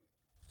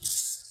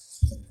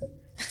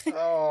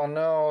Oh,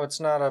 no, it's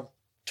not a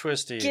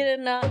twisty. Get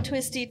a not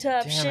twisty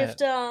top Damn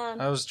shift it. on.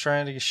 I was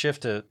trying to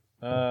shift it.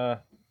 I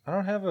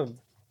don't have a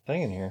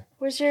thing in here.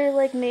 Where's your,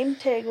 name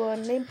tag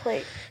one?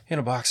 Nameplate? In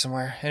a box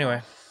somewhere.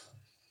 Anyway.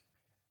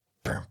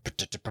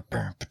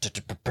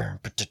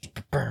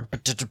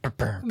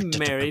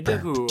 Married to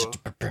who?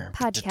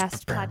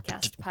 Podcast.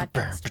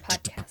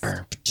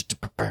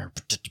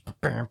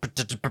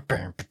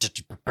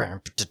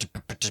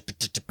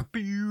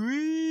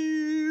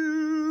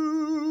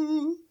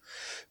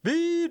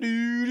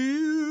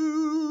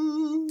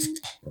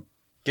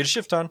 Get a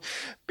shift on.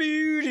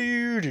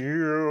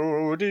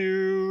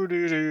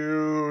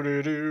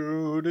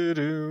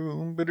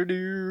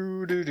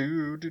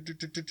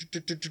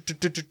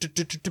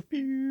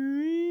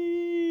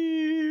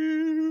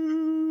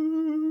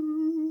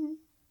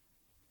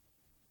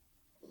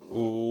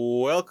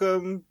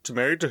 Welcome to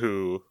Married to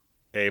Who,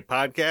 a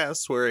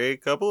podcast where a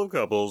couple of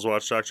couples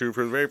watch Doctor Who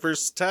for the very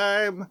first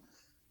time.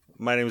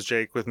 My name is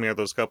Jake. With me are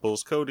those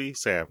couples, Cody,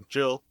 Sam,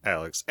 Jill,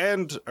 Alex,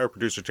 and our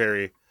producer,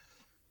 Terry.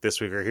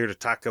 This week we're here to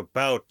talk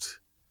about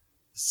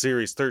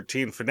Series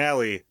 13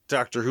 finale,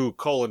 Doctor Who,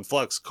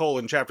 Flux,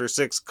 Chapter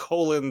 6,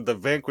 The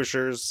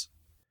Vanquishers.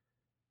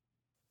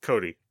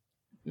 Cody.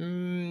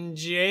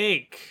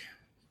 Jake.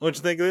 What'd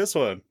you think of this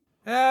one?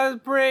 That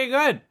was pretty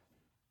good.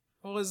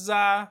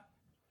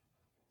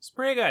 It's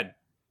pretty good.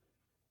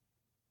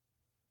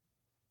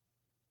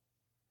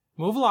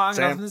 Move along,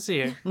 Sam? nothing to see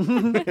here.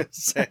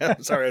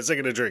 Sam, sorry, I was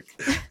taking a drink.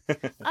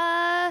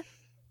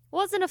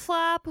 Wasn't a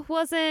flop,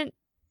 wasn't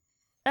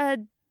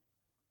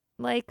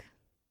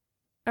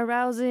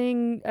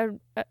arousing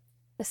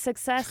a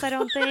success, I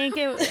don't think.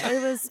 It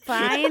was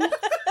fine.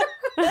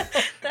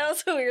 That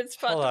was a weird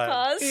spot Hold to on.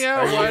 pause.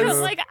 Yeah, it I was.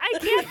 was like, I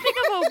can't think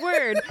of a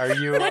word. Are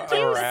you What do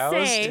you aroused?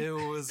 say? It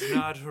was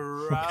not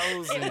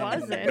arousing. It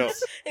wasn't. No.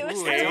 It was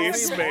Ooh, so tell me A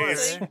more.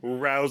 space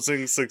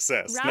rousing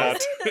success,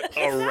 Rousing? not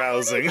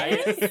arousing.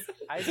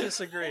 I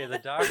disagree. The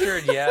doctor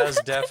and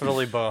Yaz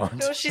definitely boned.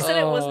 No, she said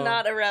it was Oh.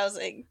 not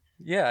arousing.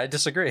 Yeah, I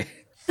disagree.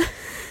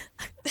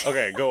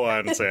 Okay, go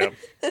on, Sam.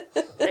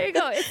 There you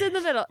go. It's in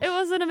the middle. It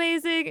wasn't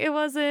amazing. It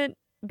wasn't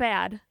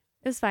bad. It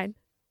was fine.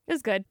 It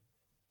was good.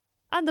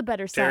 On the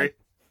better Terry? side.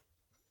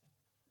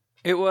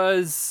 It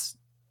was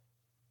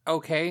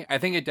okay. I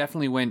think it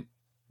definitely went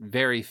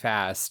very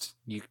fast.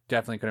 You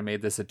definitely could have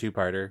made this a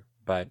two-parter,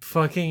 but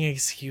Fucking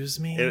excuse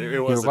me? It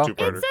was a welcome.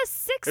 two-parter. It's a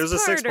six-parter. It was a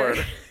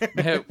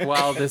six-parter.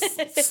 well, this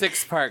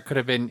sixth part could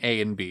have been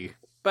A and B,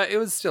 but it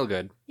was still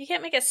good. You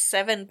can't make a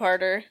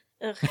 7-parter.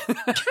 Ugh.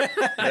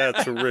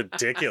 That's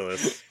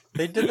ridiculous.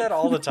 They did that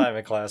all the time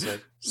in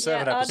Classic.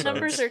 7 yeah, episodes. odd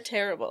numbers are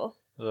terrible.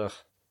 Ugh.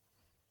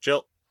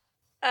 Jill?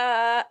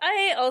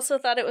 I also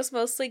thought it was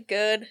mostly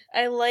good.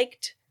 I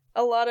liked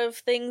a lot of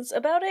things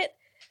about it.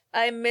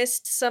 I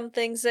missed some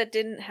things that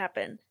didn't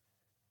happen.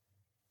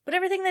 But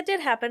everything that did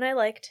happen, I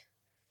liked.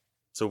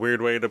 It's a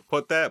weird way to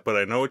put that, but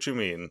I know what you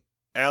mean.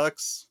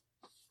 Alex?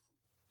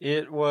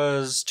 It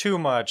was too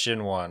much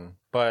in one,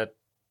 but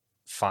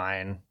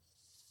fine.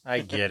 I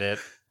get it.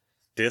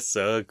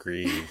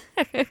 Disagree.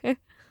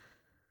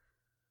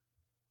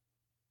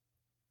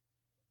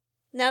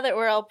 Now that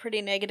we're all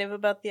pretty negative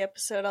about the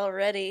episode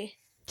already,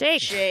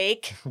 Jake.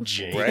 Jake.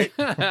 Jake. Right?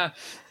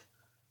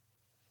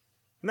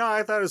 No,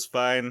 I thought it was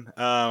fine.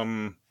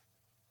 I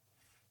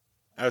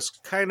was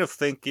kind of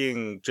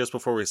thinking just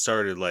before we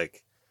started,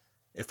 like,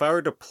 if I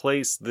were to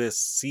place this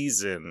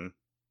season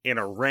in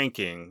a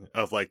ranking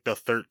of, the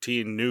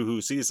 13 New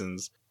Who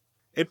seasons,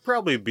 it'd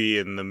probably be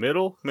in the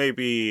middle,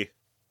 maybe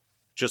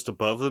just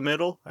above the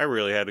middle. I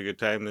really had a good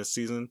time this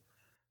season.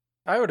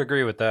 I would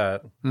agree with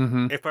that.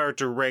 Mm-hmm. If I were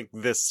to rank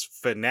this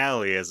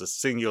finale as a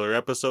singular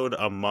episode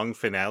among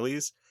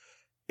finales,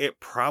 it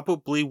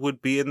probably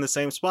would be in the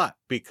same spot,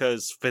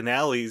 because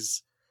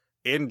finales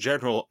in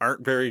general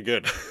aren't very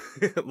good.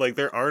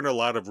 There aren't a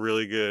lot of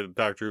really good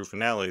Doctor Who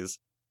finales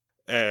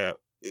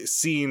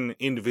seen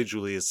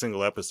individually as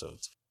single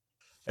episodes.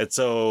 And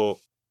so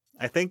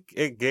I think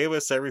it gave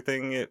us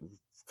everything it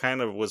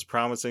kind of was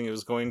promising it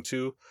was going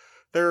to.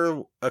 There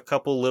are a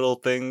couple little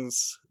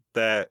things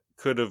that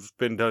could have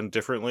been done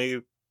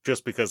differently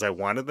just because I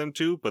wanted them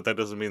to, but that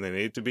doesn't mean they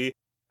need to be.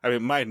 I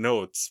mean, my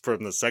notes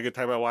from the second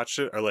time I watched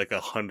it are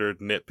 100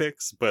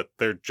 nitpicks, but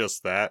they're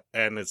just that.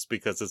 And it's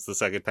because it's the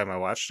second time I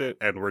watched it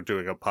and we're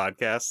doing a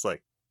podcast.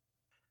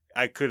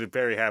 I could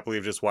very happily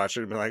have just watched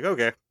it and been like,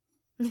 okay.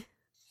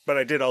 But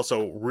I did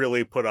also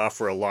really put off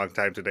for a long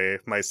time today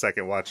my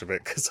second watch of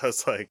it, because I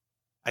was like,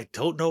 I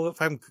don't know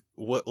if I'm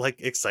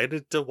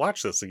excited to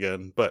watch this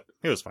again, but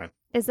it was fine.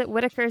 Is it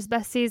Whittaker's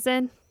best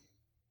season?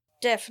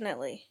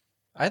 Definitely.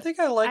 I think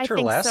I liked I her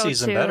think last so,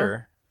 season too.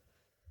 better.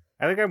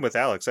 I think I'm with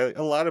Alex. A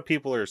lot of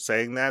people are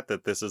saying that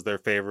this is their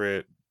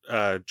favorite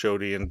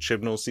Jodie and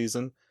Chibnall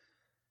season.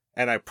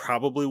 And I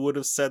probably would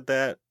have said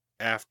that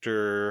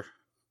after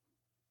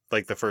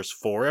the first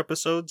 4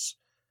 episodes.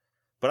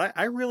 But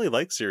I really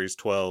like Series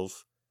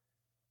 12.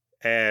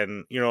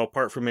 And,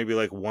 apart from maybe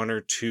 1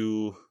 or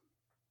 2,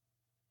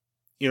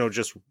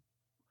 just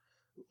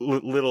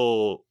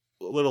little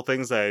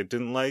things that I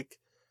didn't like,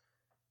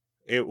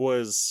 it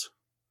was,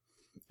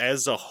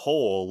 as a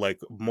whole, like,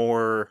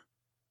 more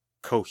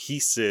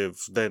cohesive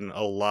than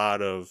a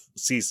lot of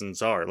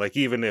seasons are. Like,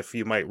 even if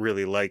you might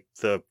really like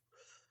the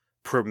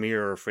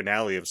premiere or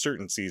finale of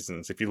certain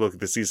seasons, if you look at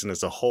the season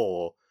as a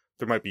whole,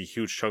 there might be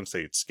huge chunks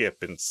that you'd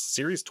skip. And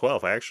series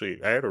 12, I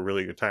had a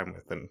really good time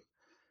with. And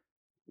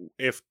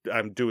if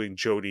I'm doing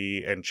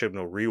Jodie and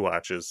Chibnall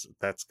rewatches,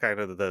 that's kind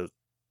of the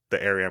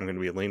area I'm going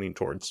to be leaning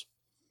towards.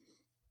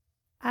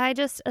 I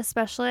just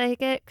especially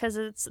like it because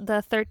it's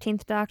the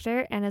 13th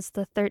Doctor and it's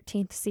the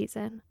 13th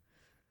season.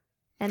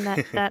 And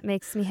that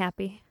makes me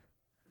happy.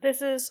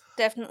 This is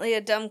definitely a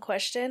dumb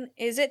question.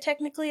 Is it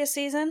technically a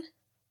season?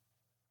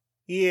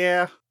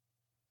 Yeah.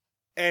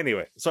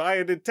 Anyway, so I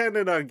had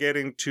intended on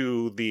getting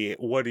to the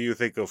what do you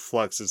think of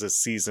Flux as a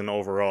season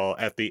overall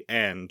at the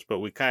end, but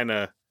we kind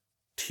of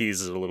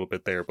teased it a little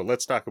bit there. But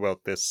let's talk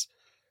about this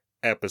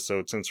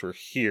episode since we're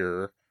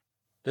here.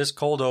 This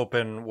cold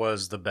open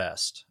was the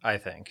best, I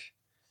think.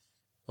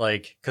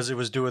 Like, because it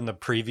was doing the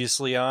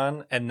previously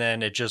on, and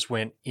then it just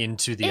went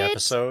into the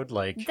episode.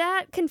 Like,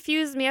 that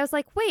confused me. I was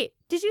like, wait,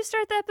 did you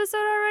start the episode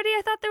already?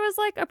 I thought there was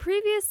like a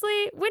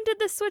previously. When did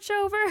this switch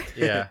over?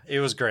 yeah, it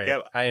was great. Yeah.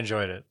 I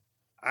enjoyed it.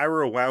 I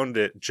rewound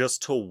it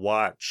just to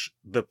watch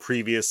the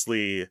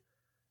previously,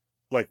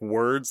 like,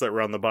 words that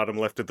were on the bottom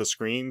left of the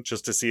screen,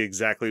 just to see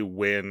exactly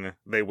when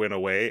they went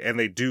away. And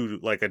they do,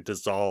 like, a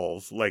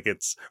dissolve, like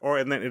it's,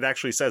 and then it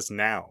actually says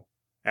now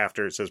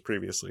after it says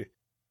previously.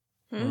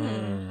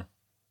 Mm.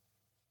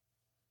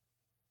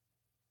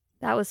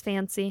 That was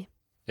fancy.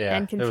 Yeah,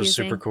 And it was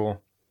confusing. super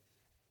cool.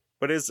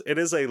 But it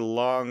is a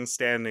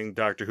long-standing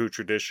Doctor Who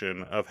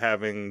tradition of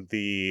having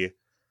the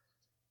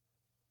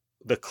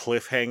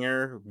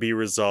cliffhanger be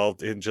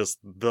resolved in just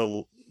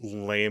the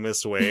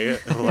lamest way.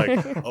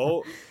 Like,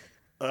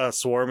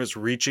 Swarm is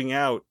reaching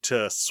out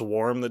to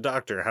swarm the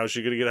Doctor. How's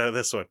she gonna get out of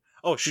this one?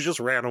 Oh, she just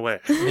ran away.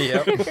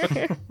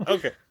 Yep.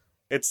 Okay.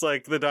 It's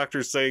like the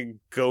Doctor saying,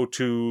 go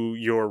to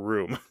your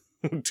room,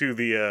 to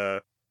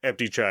the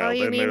empty child. Oh,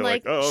 you and mean they're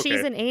like oh, okay.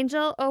 she's an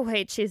angel? Oh,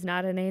 wait, she's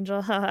not an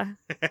angel. Haha.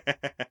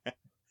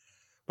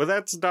 But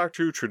that's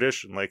Doctor Who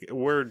tradition. Like,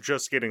 we're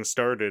just getting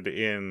started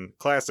in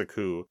Classic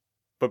Who,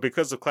 but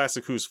because of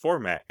Classic Who's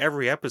format,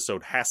 every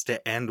episode has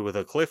to end with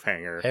a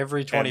cliffhanger.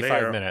 Every And 25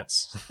 they're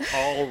minutes.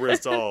 all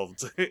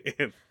resolved.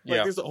 Yeah.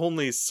 There's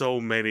only so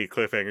many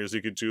cliffhangers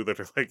you could do that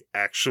are, like,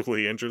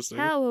 actually interesting.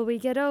 How will we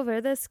get over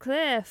this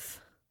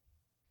cliff?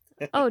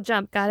 Oh,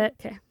 jump. Got it.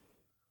 Okay.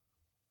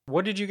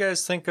 What did you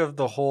guys think of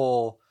the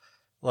whole,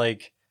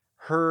 like,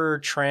 her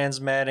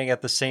transmatting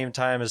at the same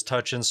time as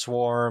Touch and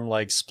Swarm,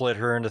 like, split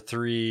her into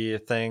 3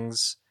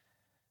 things?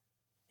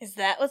 Is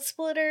that what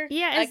split her?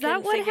 Yeah, I is that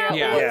couldn't what figure out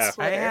happened? what Yeah.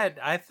 split her.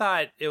 I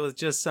thought it was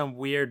just some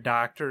weird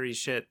doctory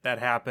shit that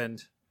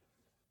happened.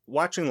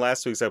 Watching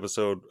last week's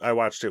episode, I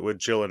watched it with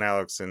Jill and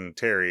Alex and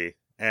Terry,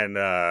 and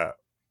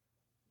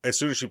as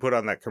soon as she put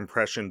on that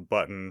compression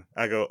button,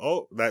 I go,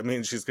 oh, that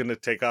means she's going to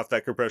take off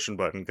that compression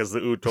button, because the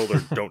Ood told her,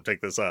 don't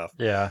take this off.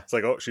 Yeah. It's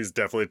like, oh, she's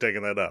definitely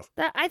taking that off.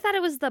 I thought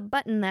it was the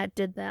button that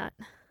did that.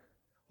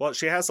 Well,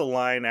 she has a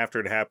line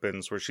after it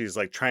happens where she's,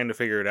 like, trying to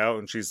figure it out,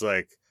 and she's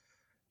like,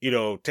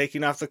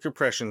 taking off the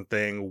compression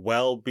thing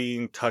while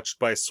being touched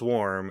by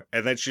Swarm,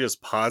 and then she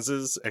just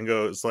pauses and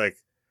goes, like,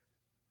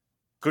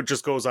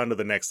 just goes on to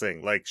the next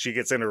thing. Like, she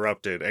gets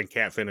interrupted and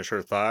can't finish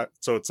her thought.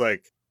 So it's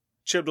like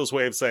Chibnall's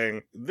way of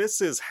saying,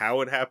 this is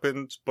how it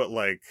happened, but,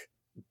 like,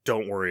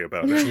 don't worry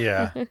about it.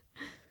 Yeah.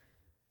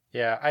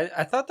 Yeah,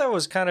 I thought that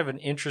was kind of an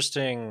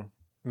interesting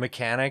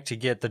mechanic to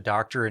get the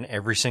Doctor in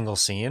every single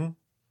scene,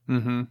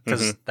 Mm-hmm.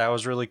 because that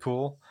was really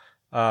cool.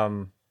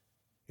 Yeah,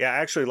 I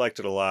actually liked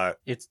it a lot.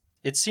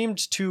 It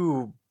seemed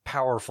too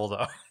powerful,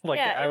 though. Like,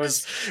 Yeah, I it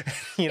was,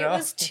 It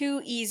was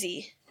too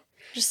easy.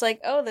 Just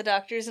like, oh, the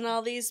Doctor's in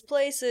all these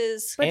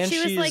places. But And she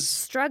was like she's-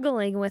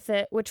 struggling with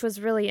it, which was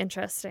really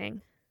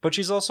interesting. But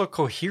she's also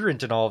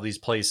coherent in all of these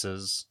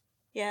places.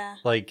 Yeah.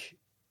 Like,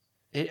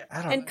 I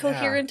don't And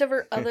coherent of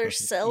her other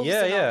selves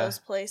Yeah, in yeah. all those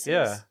places.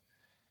 Yeah.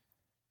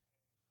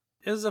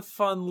 It was a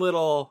fun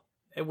little.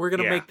 We're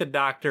gonna Yeah. make the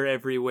Doctor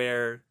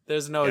everywhere.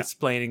 There's no Yeah.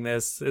 explaining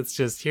this. It's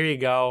just here you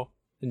go,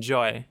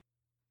 enjoy.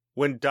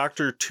 When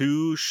Doctor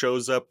 2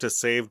 shows up to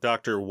save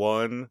Doctor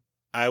 1,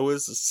 I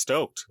was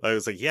stoked. I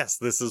was like, yes,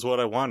 this is what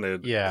I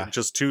wanted. Yeah.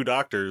 Just 2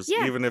 doctors,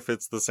 Yeah. even if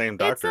it's the same It's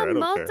doctor. a I don't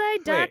care.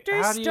 multi-doctor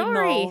Wait, how do you story.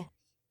 know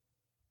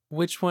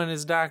which one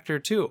is Doctor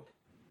 2?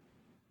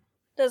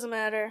 Doesn't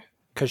matter.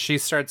 Because she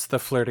starts the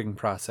flirting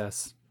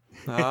process.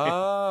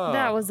 Oh,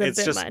 That was a It's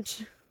bit just-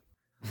 much.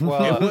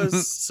 Well, It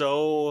was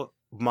so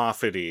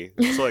Moffat-y.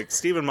 So, like,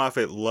 Stephen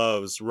Moffat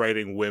loves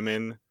writing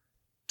women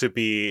to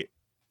be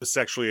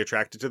sexually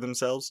attracted to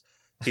themselves.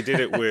 He did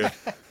it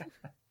with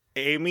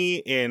Amy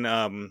in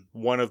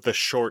one of the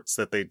shorts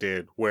that they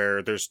did,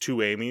 where there's 2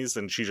 Amys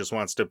and she just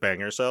wants to bang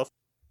herself.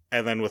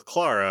 And then with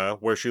Clara,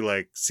 where she,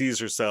 like, sees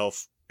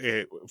herself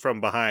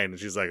from behind and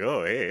she's like,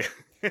 oh, hey.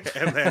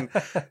 And then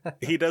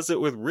he does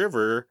it with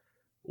River,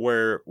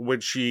 where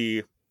when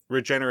she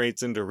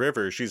regenerates into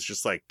River, she's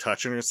just, like,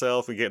 touching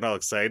herself and getting all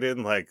excited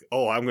and like,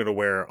 oh, I'm gonna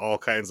wear all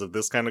kinds of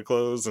this kind of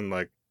clothes, and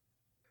like,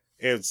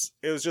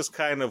 it was just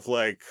kind of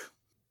like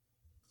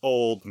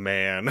old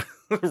man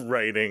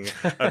writing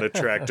an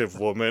attractive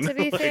woman. To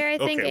be Like, fair, I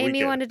think okay, we Amy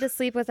get it. wanted to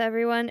sleep with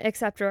everyone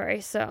except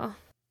Rory, so.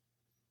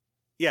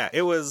 Yeah,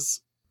 it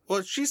was.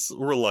 Well, she's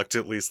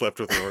reluctantly slept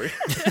with Rory.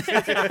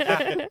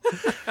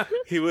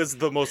 He was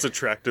the most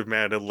attractive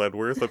man in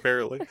Ledworth,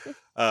 apparently,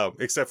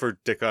 except for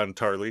Dickon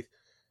Tarley.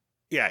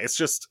 Yeah, it's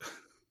just,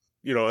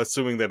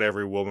 assuming that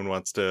every woman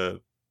wants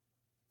to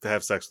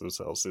have sex with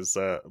themselves is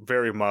a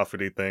very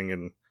Moffat-y thing,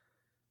 and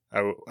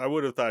I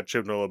would have thought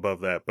Chibnall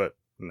above that, but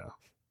no.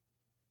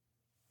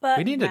 But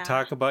We need to nah.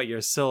 talk about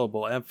your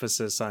syllable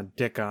emphasis on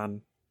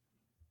Dickon.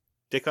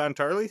 Dickon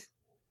Tarley?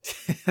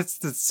 It's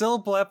the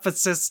syllable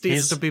emphasis needs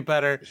He's- to be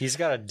better. He's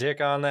got a dick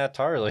on that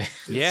Tarly.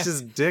 Yeah. It's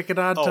just dicking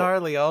on Oh.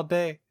 Tarly all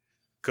day.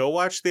 Go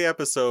watch the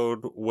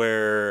episode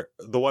where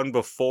the one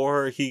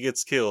before he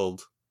gets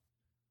killed,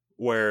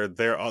 where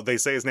they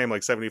say his name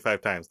like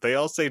 75 times. They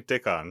all say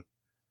Dickon.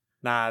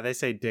 Nah, they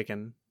say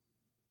dickin'.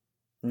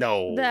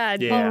 No. That,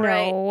 Yeah.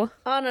 no.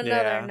 On another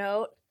Yeah.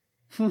 note,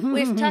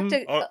 we've talked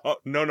to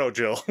No,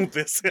 Jill.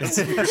 This is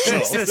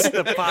This is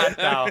the pod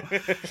now.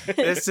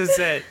 This is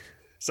it.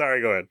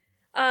 Sorry, go ahead.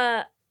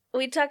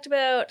 we talked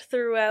about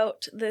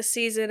throughout the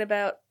season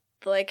about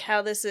like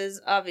how this is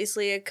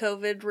obviously a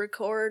COVID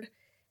record.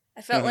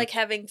 I felt Mhm. like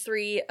having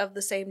 3 of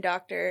the same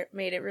doctor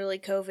made it really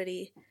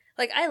COVID-y.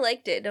 Like I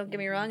liked it, don't get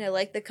me wrong, I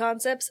liked the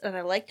concepts and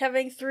I liked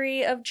having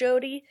 3 of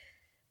Jodie,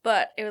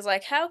 but it was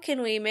like, how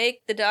can we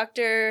make the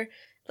doctor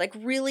like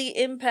really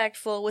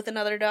impactful with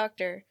another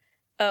doctor?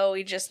 Oh,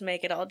 we just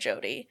make it all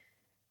Jodie.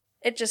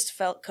 It just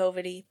felt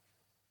COVID-y.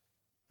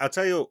 I'll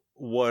tell you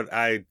what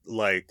I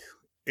like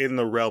in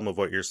the realm of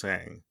what you're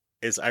saying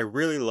is I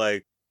really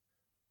like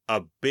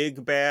a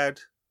big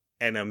bad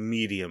and a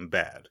medium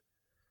bad.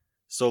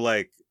 So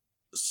like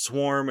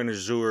Swarm and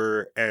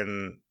Azure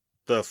and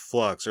the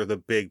Flux are the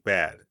big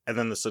bad, and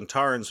then the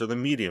Centaurans are the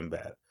medium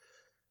bad.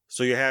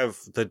 So you have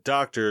the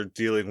doctor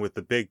dealing with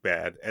the big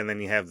bad, and then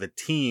you have the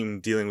team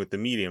dealing with the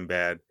medium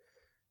bad.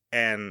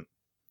 And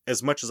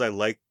as much as I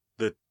like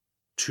the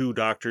 2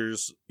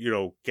 doctors,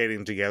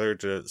 getting together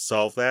to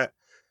solve that,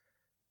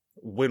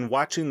 when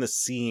watching the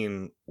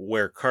scene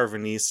where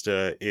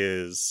Carvanista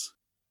is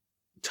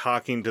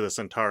talking to the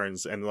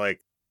Centaurans and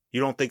like, you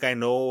don't think I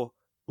know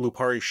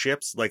Lupari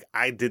ships? Like,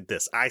 I did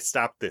this. I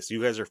stopped this.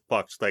 You guys are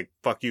fucked. Like,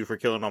 fuck you for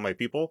killing all my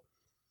people.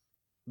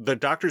 The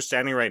doctor's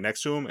standing right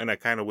next to him, and I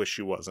kind of wish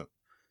she wasn't.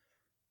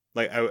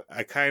 Like,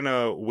 I kind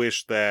of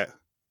wish that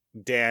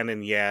Dan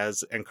and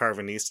Yaz and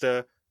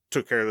Carvanista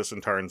took care of the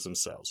Centaurans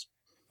themselves.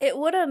 It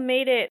would have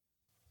made it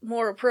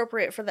more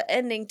appropriate for the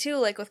ending too,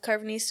 like with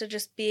Carvanista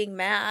just being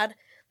mad.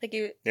 Like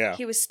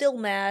he was still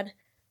mad,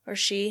 or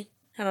she.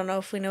 I don't know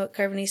if we know what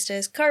Carvanista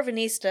is.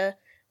 Carvanista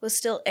was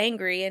still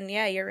angry, and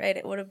yeah, you're right.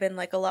 It would have been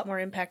like a lot more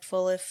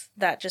impactful if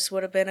that just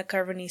would have been a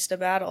Carvanista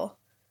battle.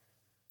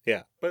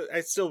 Yeah, but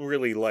I still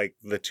really like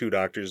the 2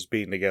 doctors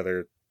being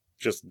together,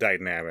 just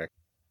dynamic.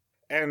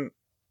 And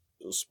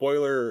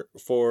spoiler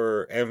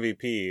for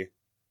MVP,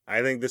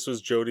 I think this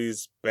was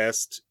Jodie's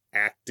best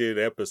acted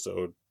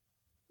episode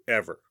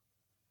ever.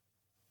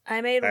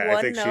 I made I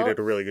one think she note, did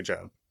a really good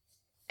job.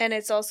 and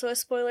it's also a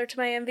spoiler to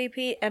my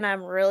MVP, and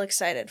I'm real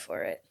excited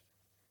for it,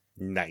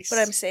 Nice. but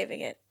I'm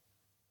saving it.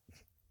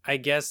 I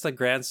guess the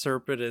Grand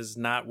Serpent is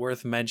not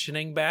worth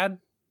mentioning bad.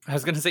 I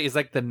was gonna say, is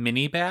like the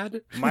mini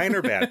bad?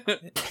 Minor bad.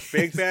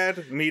 Big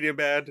bad, medium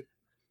bad.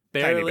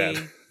 barely,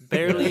 bad.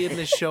 barely in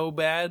the show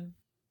bad.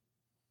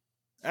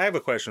 I have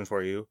a question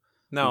for you.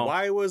 No.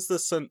 Why was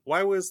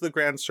the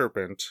Grand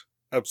Serpent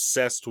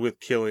obsessed with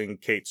killing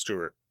Kate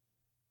Stewart?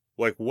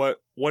 Like, what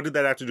did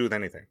that have to do with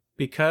anything?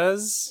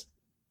 Because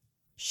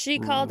She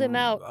called him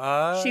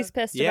out. She's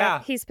pissed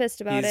about He's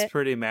pissed about he's it.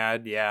 pretty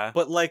mad, yeah.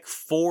 But like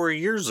 4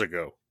 years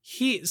ago.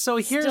 Here's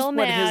Still what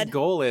mad. his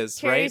goal is,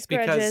 Carries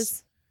right?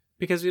 grudges.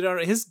 Because we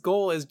don't his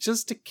goal is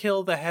just to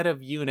kill the head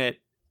of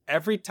unit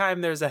every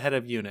time there's a head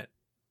of unit.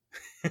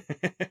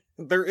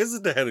 There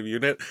isn't a head of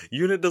unit.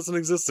 Unit doesn't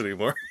exist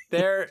anymore.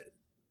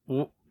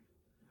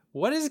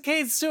 What is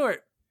Kate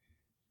Stewart?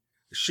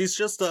 She's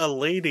just a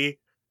lady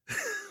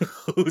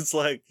who's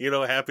like,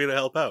 happy to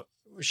help out.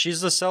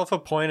 She's the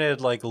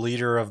self-appointed like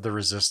leader of the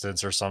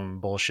resistance or some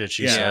bullshit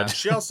she said.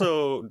 She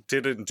also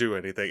didn't do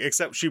anything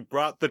except she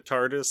brought the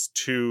TARDIS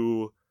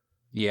to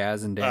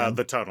Yaz and Dan.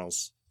 the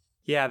tunnels.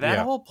 Yeah, that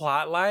Yeah. whole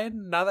plot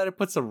line, now that it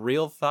puts a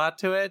real thought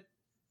to it,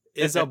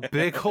 is a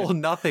big old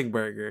nothing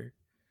burger.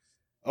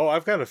 Oh,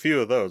 I've got a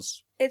few of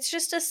those. It's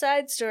just a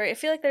side story. I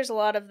feel like there's a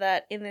lot of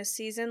that in this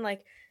season,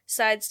 like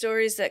side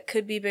stories that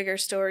could be bigger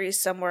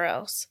stories somewhere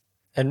else.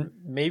 And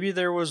maybe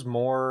there was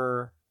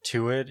more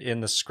to it in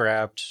the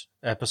scrapped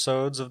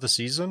episodes of the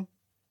season.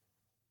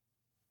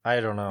 I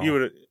don't know.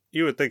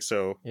 You would think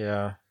so.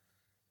 Yeah.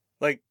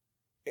 Like,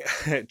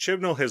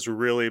 Chibnall has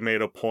really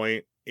made a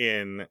point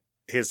in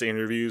his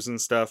interviews and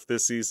stuff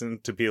this season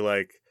to be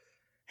like,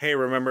 hey,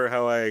 remember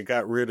how I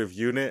got rid of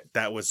Unit?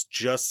 That was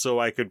just so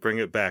I could bring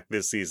it back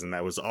this season.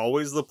 That was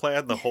always the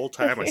plan the whole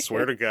time. I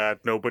swear to God,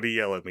 nobody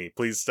yell at me.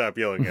 Please stop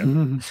yelling at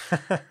me.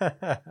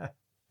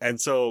 And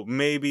so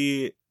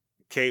maybe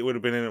Kate would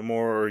have been in it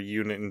more, or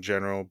Unit in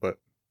general, but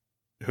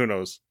who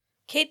knows?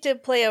 Kate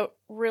did play a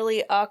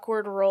really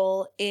awkward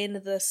role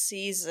in the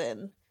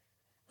season.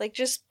 Like,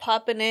 just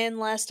popping in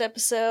last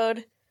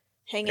episode,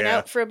 hanging Yeah.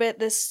 out for a bit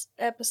this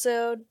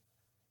episode.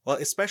 Well,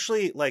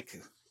 especially,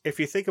 like, if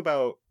you think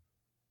about,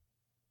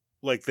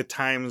 like, the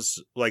times,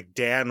 like,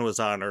 Dan was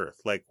on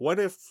Earth. Like, what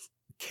if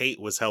Kate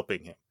was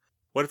helping him?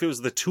 What if it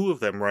was the two of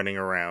them running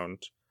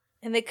around?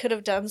 And they could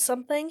have done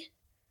something.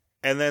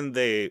 And then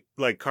they,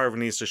 like,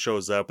 Carvanista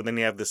shows up, and then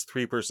you have this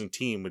 3-person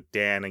team with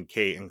Dan and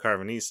Kate and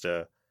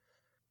Carvanista.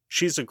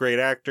 She's a great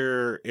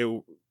actor.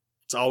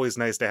 It's always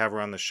nice to have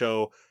her on the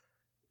show.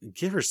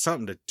 Give her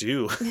something to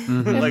do.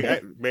 Mhm.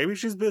 Like, maybe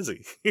she's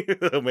busy.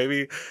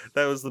 Maybe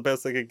that was the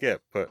best they could get.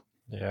 But,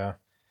 Yeah.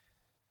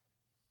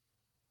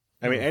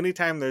 I mean,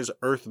 anytime there's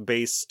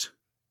Earth-based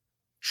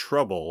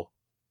trouble,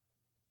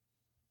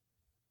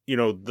 you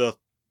know, the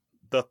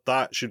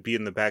thought should be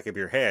in the back of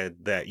your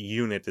head that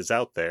Unit is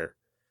out there.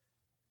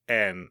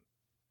 And,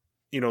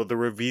 you know, the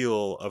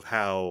reveal of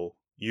how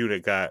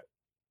Unit got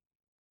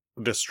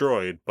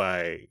destroyed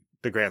by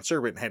the Grand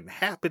Serpent hadn't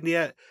happened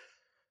yet,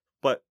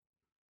 but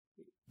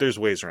there's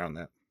ways around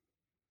that.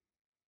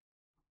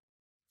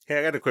 Hey,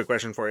 I got a quick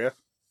question for you.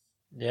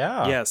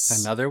 Yeah.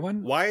 Yes. Another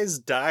one? Why is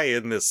Dai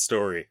in this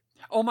story?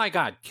 Oh my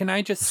god, can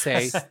I just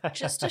say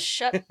Just to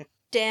shut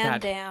Dan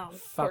that down. Poor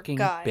fucking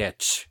guy.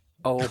 bitch.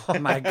 Oh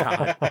my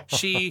god.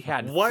 She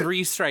had What?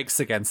 3 strikes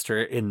against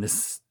her in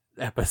this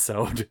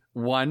episode.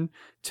 1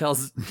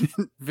 tells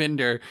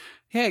Vinder,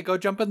 hey, go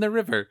jump in the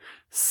river.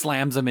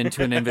 Slams him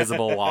into an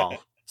invisible wall.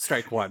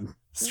 Strike 1.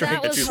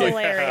 Strike That was 2.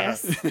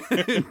 hilarious.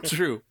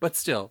 True, but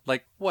still,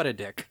 like, what a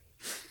dick.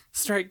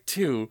 Strike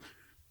 2.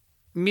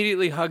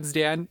 Immediately hugs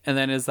Dan and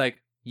then is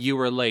like, you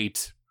were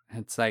late.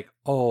 It's like,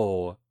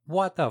 oh,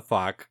 what the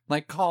fuck?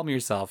 Like, calm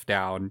yourself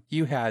down.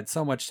 You had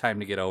so much time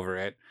to get over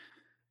it.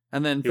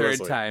 And then He was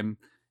third late. time,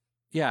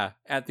 yeah,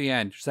 at the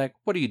end, she's like,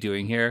 what are you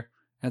doing here?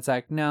 And it's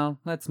like, no,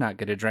 let's not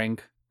get a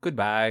drink.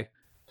 Goodbye.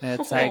 And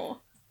it's like,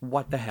 Oh.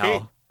 what the Kate,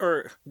 hell?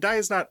 or Dai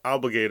is not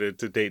obligated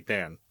to date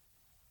Dan.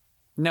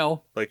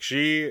 No. Like,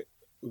 she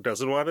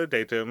doesn't want to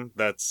date him.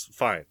 That's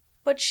fine.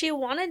 But she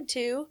wanted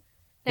to.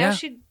 Now Yeah.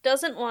 she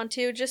doesn't want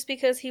to just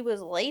because he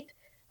was late.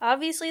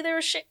 Obviously, there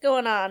was shit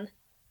going on.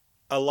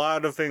 A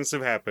lot of things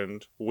have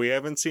happened. We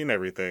haven't seen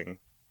everything.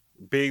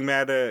 Being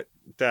mad at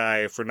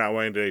Dai for not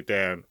wanting to date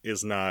Dan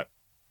is not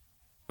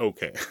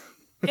okay.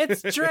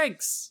 It's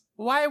drinks.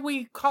 Why are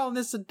we calling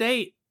this a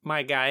date,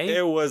 my guy?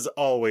 It was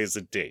always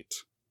a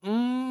date.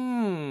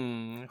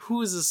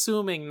 Who's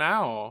assuming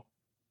now?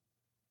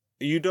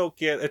 You don't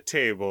get a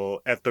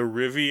table at the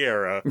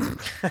Riviera,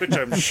 which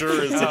I'm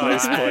sure is a Oh,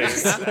 nice I-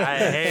 place.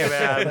 hey,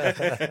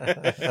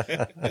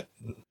 man.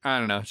 I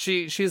don't know.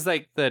 She's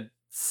like the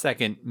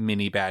second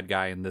mini bad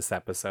guy in this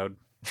episode.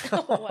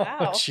 Oh,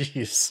 wow.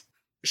 Jeez.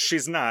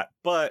 She's not,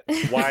 but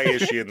why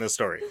is she in this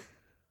story?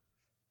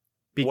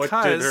 Because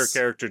What did her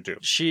character do?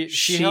 She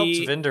She- helped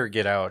Vinder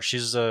get out.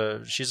 She's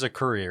a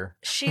courier.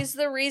 She's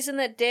the reason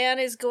that Dan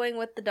is going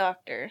with the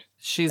doctor.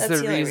 She's That's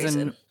the the only reason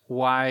reason.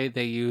 why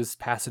they used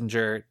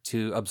Passenger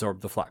to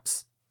absorb the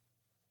flux.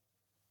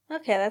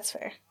 Okay, that's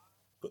fair.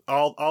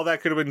 All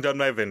that could have been done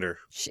by Vinder.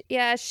 She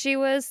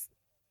was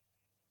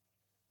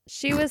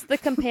the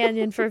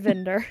companion for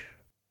Vinder.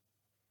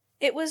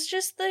 It was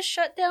just the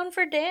shutdown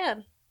for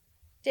Dan.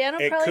 Dan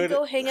will It probably could-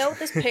 go hang out with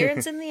his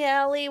parents in the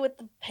alley with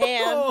the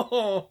pan.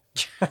 Oh,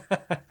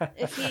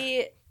 If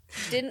he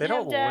didn't They have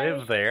don't Dai.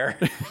 live there.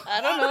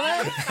 I don't know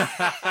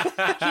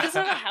that. He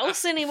doesn't have a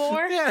house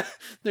anymore. Yeah,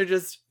 they're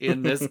just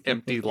in this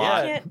empty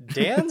lot. Yeah,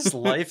 Dan's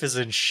life is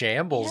in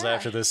shambles Yeah.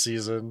 after this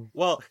season.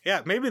 Well,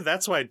 yeah, maybe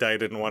that's why Dai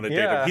didn't want to date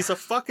Yeah. him. He's a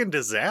fucking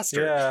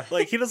disaster. Yeah.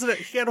 Like, he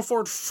can't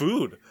afford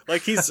food.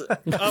 Like, he's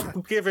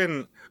up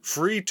giving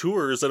free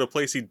tours at a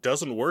place he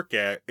doesn't work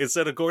at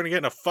instead of going to get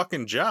in a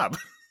fucking job.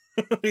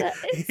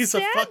 It's He's a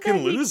sad fucking that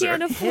he loser.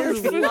 can't afford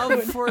his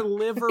love food. for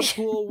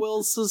Liverpool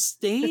will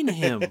sustain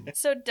him.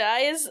 So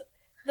Dai is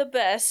the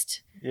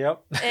best,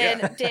 Yep.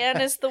 and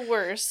Dan is the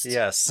worst.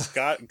 Yes.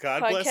 God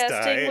bless Podcasting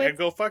Dai, with and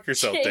go fuck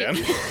yourself,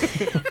 Jake.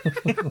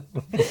 Dan.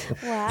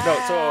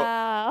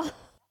 Wow.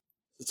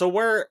 So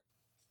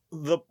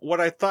what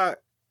I thought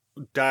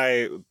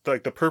Dai,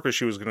 like the purpose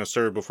she was going to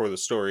serve before the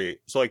story.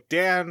 So like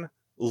Dan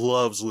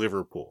loves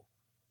Liverpool.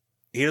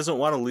 He doesn't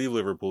want to leave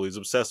Liverpool. He's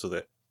obsessed with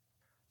it.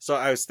 So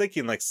I was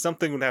thinking like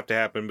something would have to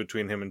happen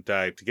between him and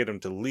Dai to get him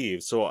to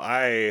leave. So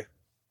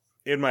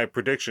in my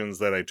predictions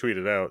that I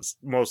tweeted out,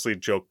 mostly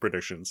joke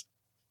predictions,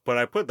 but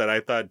I put that I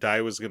thought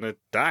Dai was going to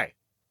die.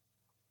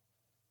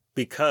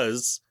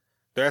 Because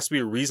there has to be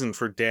a reason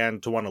for Dan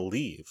to want to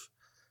leave.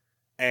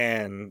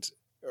 And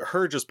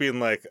her just being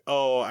like,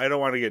 oh, I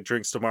don't want to get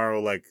drinks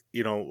tomorrow. Like,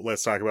 you know,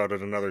 let's talk about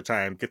it another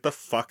time. Get the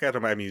fuck out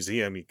of my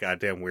museum, you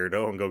goddamn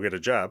weirdo, and go get a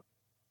job.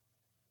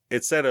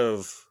 Instead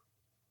of,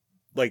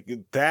 like,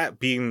 that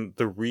being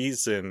the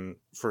reason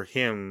for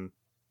him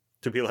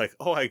to be like,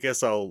 oh, I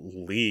guess I'll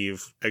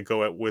leave and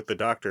go out with the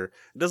doctor.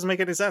 It doesn't make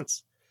any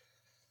sense.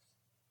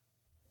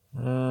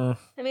 Mm,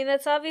 I mean,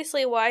 that's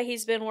obviously why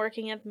he's been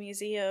working at the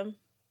museum.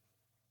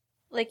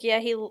 Like, yeah,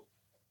 he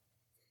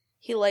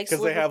likes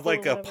Because they have Liverpool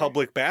like or a whatever.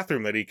 public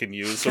bathroom that he can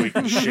use so he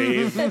can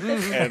shave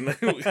and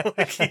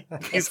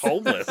like, he's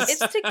homeless. It's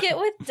to get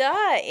with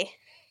Di.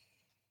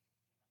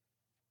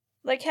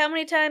 Like, how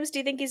many times do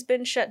you think he's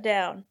been shut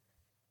down?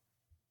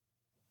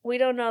 We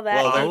don't know that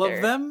Well, All either.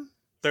 of them?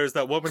 There's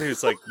that woman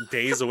who's like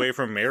days away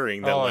from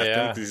marrying that Oh, left him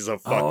yeah. because he's a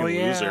fucking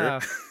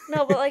loser.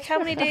 No, but like, how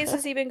many days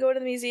has he been going to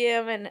the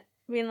museum and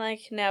being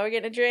like, now we're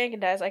getting a drink?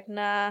 And Di's like,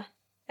 nah,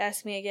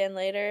 ask me again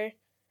later.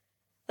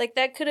 Like,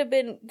 that could have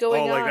been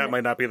going Oh, on. like that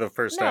might not be the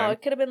first No, time.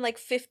 it could have been like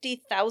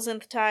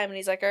 50,000th time. And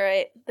he's like, all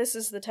right, this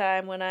is the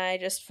time when I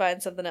just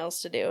find something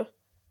else to do.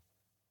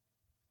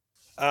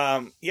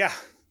 Yeah,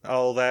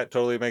 all that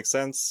totally makes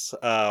sense.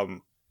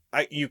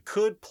 You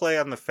could play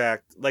on the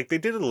fact, like they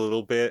did a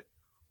little bit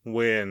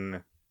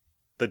when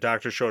the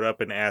doctor showed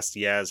up and asked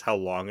Yaz how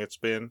long it's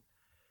been.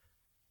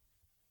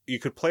 You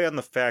could play on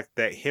the fact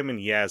that him and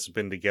Yaz have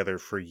been together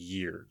for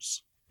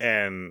years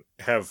and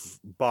have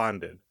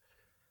bonded.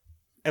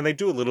 And they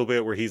do a little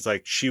bit where he's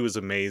like, she was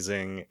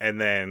amazing.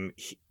 And then,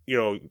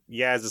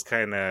 Yaz is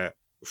kind of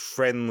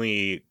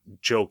friendly,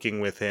 joking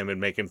with him and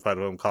making fun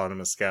of him, calling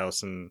him a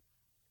scouse. And,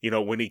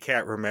 when he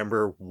can't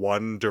remember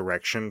one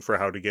direction for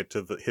how to get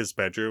to his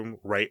bedroom,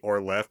 right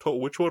or left. Oh,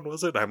 which one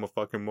was it? I'm a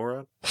fucking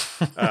moron.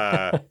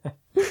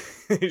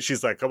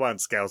 She's like, come on,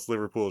 Scouts,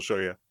 Liverpool will show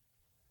you.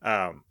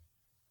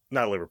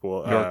 Not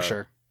Liverpool.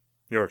 Yorkshire.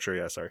 Yorkshire,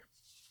 yeah, sorry.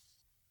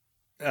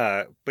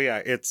 But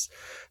yeah,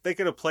 they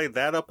could have played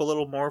that up a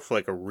little more for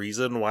like a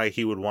reason why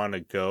he would want to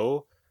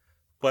go.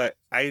 But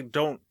I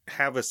don't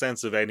have a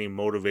sense of any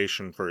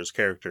motivation for his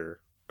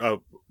character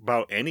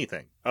about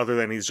anything other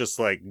than he's just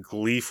like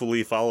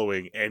gleefully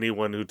following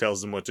anyone who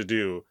tells him what to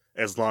do,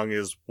 as long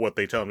as what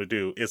they tell him to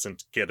do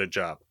isn't get a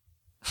job.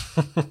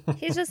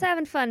 He's just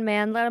having fun,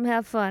 man. Let him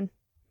have fun.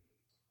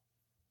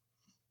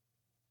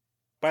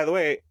 By the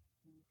way,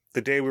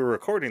 the day we're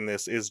recording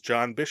this is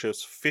John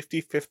Bishop's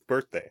 55th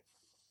birthday.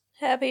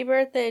 Happy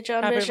birthday,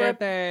 John Happy Bishop.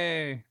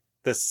 birthday!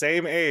 The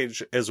same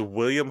age as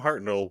William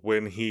Hartnell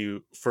when he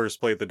first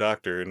played the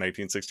Doctor in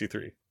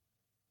 1963.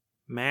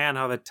 Man,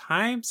 how the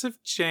times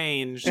have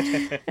changed.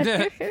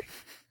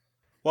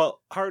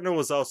 Well, Hartnell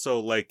was also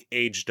like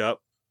aged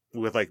up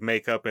with like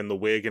makeup and the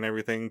wig and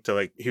everything to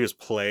like he was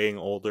playing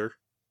older.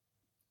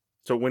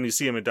 So when you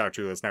see him in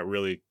Doctor Who, that's not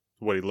really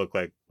what he looked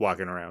like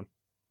walking around.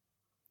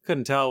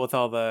 Couldn't tell with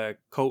all the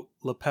coat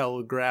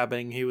lapel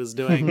grabbing he was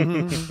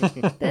doing.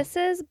 This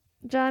is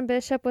John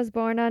Bishop was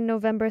born on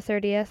November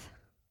 30th.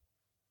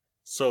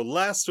 So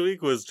last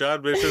week was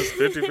John Bishop's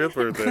 55th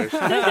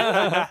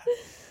birthday.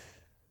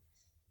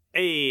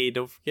 Hey,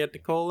 don't forget the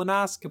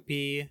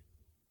colonoscopy.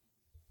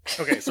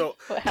 Okay, so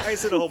Wow. I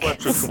said a whole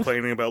bunch of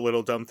complaining about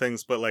little dumb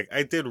things, but like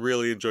I did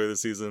really enjoy the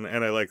season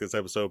and I like this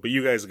episode. But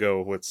you guys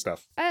go with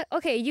stuff.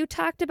 Okay, you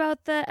talked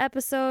about the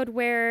episode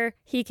where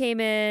he came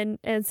in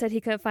and said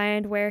he couldn't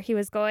find where he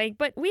was going,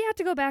 but we have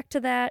to go back to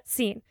that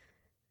scene.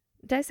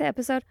 Did I say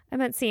episode? I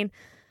meant scene.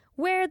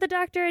 Where the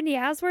Doctor and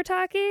Yaz were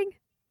talking.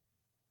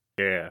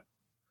 Yeah.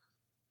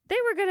 They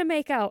were going to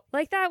make out.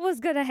 Like, that was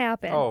going to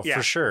happen. Oh, Yeah.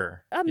 for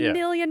sure. A Yeah.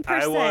 million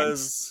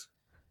 %.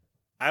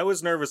 I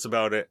was nervous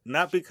about it,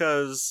 not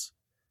because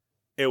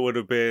it would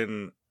have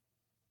been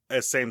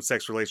a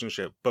same-sex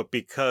relationship, but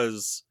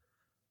because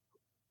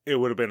it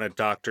would have been a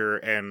doctor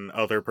and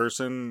other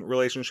person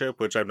relationship,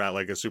 which I'm not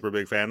like a super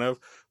big fan of.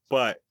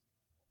 But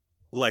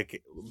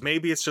like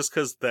maybe it's just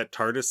because that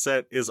TARDIS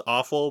set is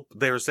awful.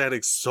 They were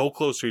standing so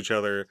close to each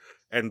other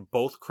and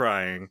both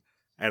crying,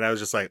 and I was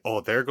just like,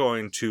 oh, they're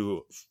going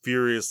to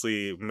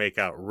furiously make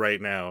out right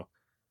now.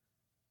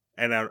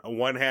 And on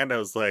one hand, I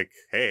was like,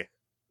 hey,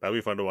 that'd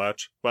be fun to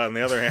watch. But on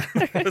the other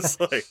hand, I was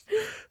like,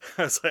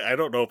 I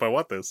don't know if I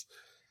want this.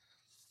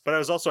 But I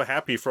was also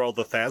happy for all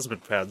the Thasmin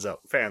fans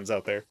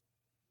out there.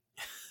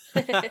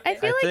 I feel I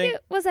like think-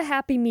 it was a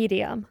happy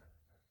medium.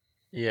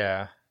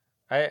 Yeah.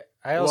 I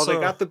Well, also they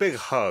got the big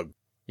hug.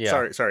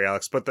 yeah. Sorry,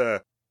 Alex, but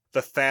the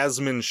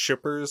Thasmin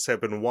shippers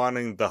have been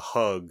wanting the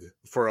hug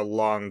for a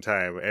long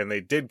time, and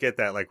they did get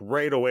that like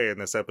right away in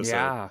this episode.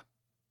 Yeah.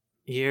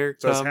 Here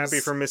So I comes... was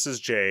happy for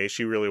Mrs. J.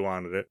 She really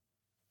wanted it.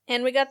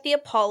 And we got the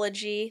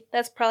apology.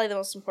 That's probably the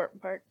most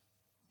important part.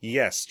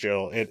 Yes,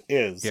 Jill, it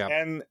is. Yeah.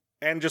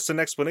 And just an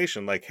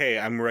explanation, like, hey,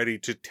 I'm ready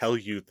to tell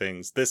you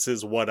things. This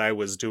is what I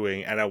was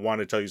doing, and I want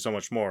to tell you so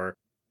much more.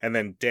 And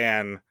then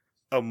Dan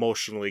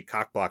emotionally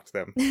cockblocked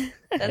them.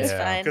 That's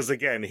Yeah. fine. Because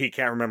again, he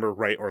can't remember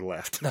right or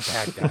left. The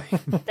bad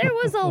guy. There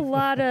was a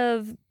lot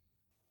of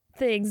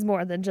things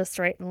more than just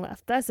right and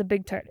left. That's a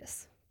big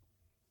TARDIS.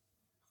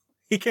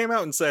 He came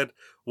out and said,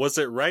 was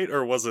it right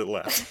or was it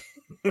left?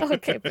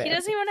 Okay, He fair.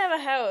 doesn't even have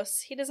a house.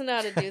 He doesn't know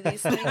how to do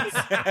these things.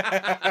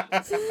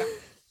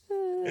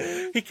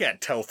 He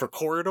can't tell for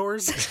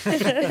corridors.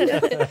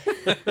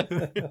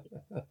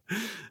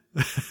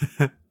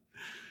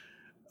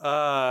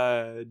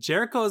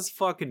 Jericho's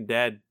fucking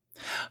dead.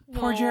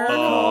 Poor No. Jericho.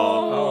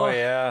 Oh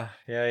yeah.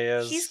 Yeah, he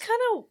is. He's kind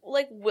of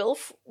like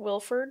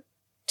Wilford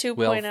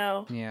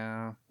 2.0.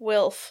 Yeah.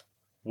 Wilfred.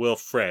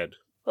 Wilfred.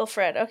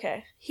 Wilfred,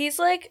 okay. He's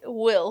like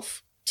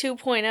Wilf,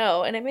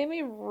 2.0, and it made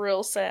me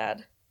real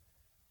sad.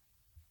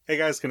 Hey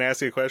guys, can I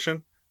ask you a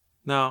question?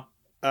 No.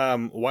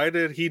 Why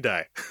did he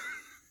die?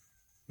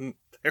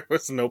 There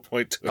was no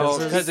point to it. Oh,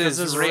 because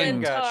his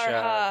ring got Centaur,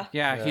 shot.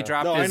 Yeah, he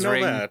dropped No, I his know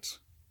ring. that.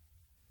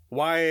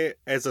 Why,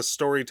 as a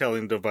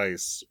storytelling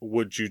device,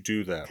 would you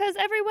do that? Because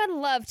everyone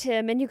loved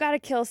him, and you got to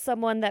kill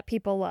someone that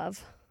people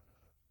love.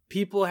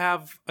 People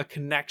have a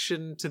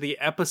connection to the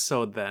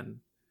episode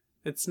then.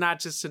 It's not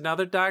just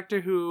another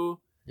Doctor Who.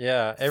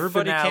 Yeah,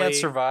 everybody Finale. can't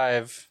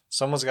survive.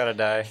 Someone's got to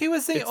die. He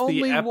was the It's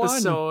only the one.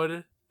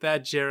 episode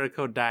that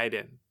Jericho died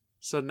in.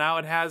 So now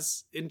it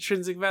has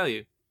intrinsic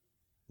value.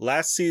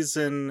 Last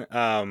season,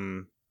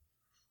 Barrison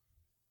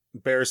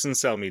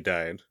Selmy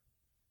died.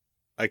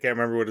 I can't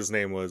remember what his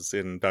name was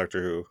in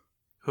Doctor Who.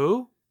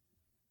 Who?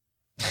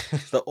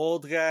 The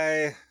old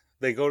guy,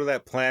 they go to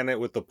that planet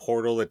with the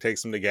portal that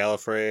takes them to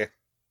Gallifrey,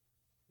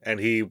 and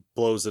he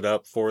blows it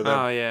up for them.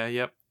 Oh, yeah,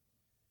 yep.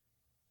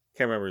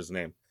 Can't remember his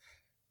name.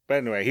 But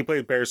anyway, he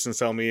played Barrison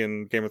Selmy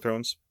in Game of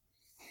Thrones.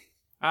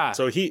 Ah,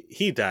 So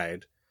he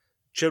died.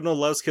 Chibnall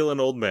loves killing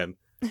old men.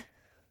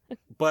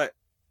 But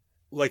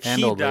like And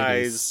he old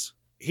dies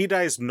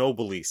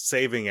nobly,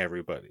 saving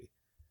everybody.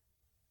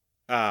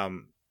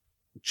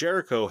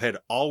 Jericho had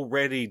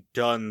already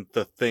done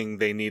the thing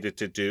they needed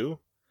to do.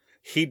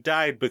 He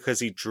died because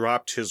he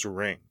dropped his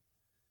ring.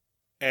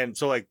 And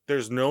so like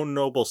there's no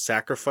noble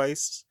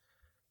sacrifice.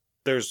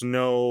 There's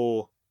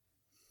no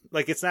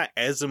like it's not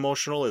as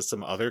emotional as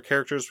some other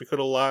characters we could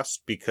have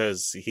lost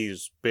because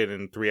he's been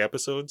in 3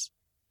 episodes.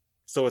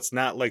 So it's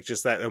not like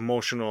just that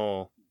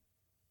emotional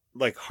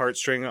like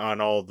heartstring on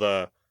all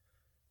the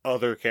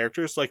other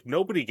characters. Like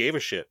nobody gave a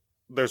shit.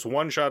 There's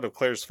one shot of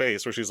Claire's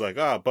face where she's like,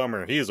 "Ah,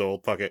 bummer, he's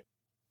old, fuck it."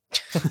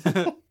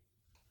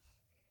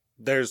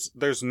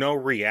 There's no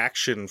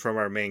reaction from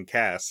our main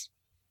cast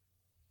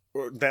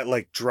that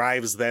like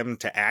drives them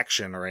to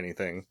action or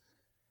anything.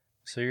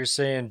 So you're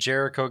saying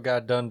Jericho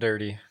got done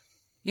dirty?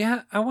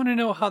 Yeah, I want to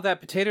know how that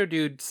potato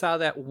dude saw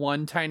that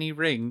one tiny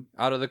ring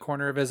out of the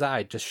corner of his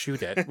eye. Just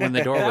shoot it when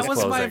the door that was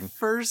was my closing.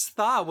 first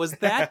thought. Was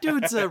that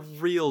dude's a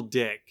real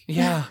dick?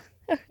 Yeah,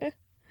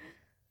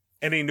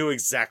 And he knew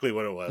exactly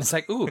what it was. it's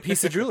like, ooh,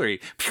 piece of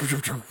jewelry.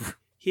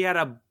 He had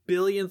a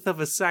billionth of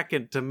a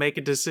second to make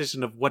a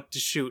decision of what to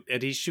shoot,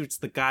 and he shoots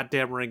the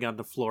goddamn ring on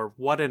the floor.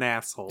 What an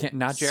asshole. Yeah,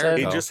 not Said-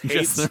 Jericho. He just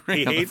hates the ring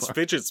he on the hates floor.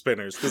 fidget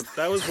spinners because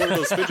that was one of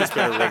those fidget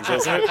spinner rings,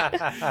 wasn't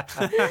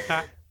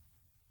it?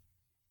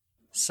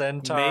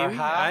 Centaur, Maybe?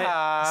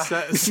 ha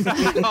ha.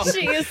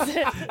 Jeez.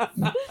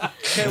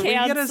 Can we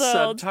get a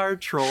Canceled. Centaur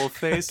troll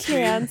face,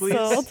 meme, please?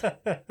 Canceled.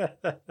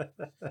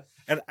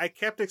 And I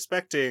kept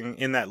expecting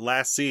in that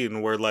last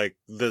scene where like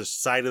the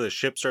side of the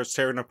ship starts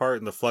tearing apart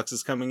and the flux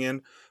is coming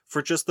in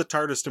for just the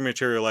TARDIS to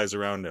materialize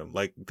around him.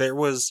 Like there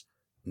was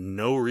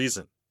no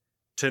reason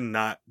to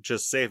not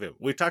just save him.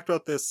 We talked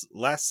about this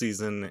last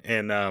season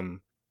in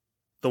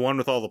the one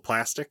with all the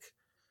plastic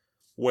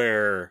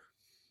where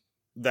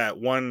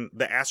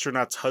the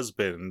astronaut's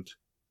husband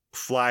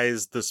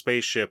flies the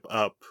spaceship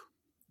up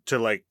to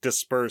like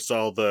disperse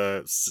all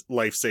the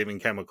life-saving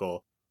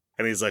chemical.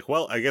 And he's like,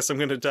 well, I guess I'm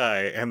going to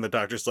die. And the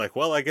doctor's like,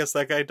 well, I guess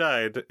that guy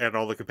died. And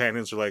all the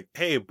companions are like,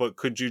 hey, but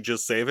could you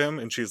just save him?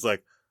 And she's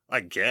like,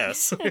 I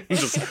guess. He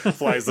just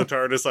flies the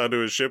TARDIS onto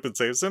his ship and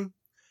saves him.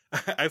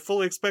 I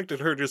fully expected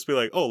her to just be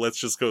like, oh, let's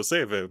just go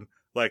save him.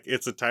 Like,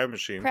 it's a time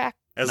machine.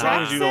 As Nah.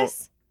 long as you don't,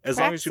 Praxis? as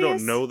long as you don't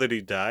Praxeus? know that he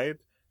died,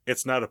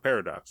 it's not a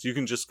paradox. You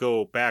can just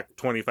go back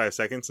 25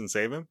 seconds and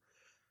save him.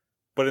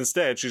 But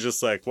instead, she's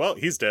just like, well,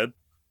 he's dead.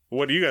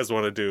 What do you guys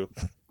want to do?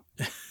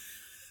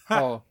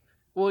 Oh,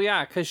 well,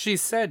 yeah, because she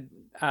said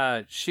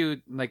the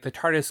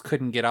TARDIS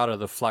couldn't get out of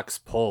the flux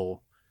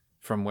pull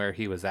from where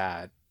he was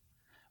at,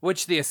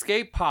 which the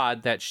escape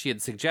pod that she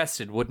had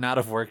suggested would not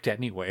have worked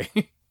anyway.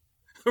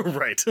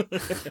 Right.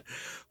 But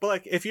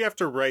like, if you have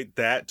to write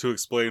that to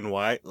explain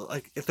why,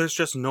 like, if there's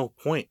just no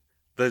point.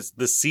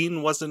 The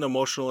scene wasn't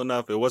emotional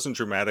enough. It wasn't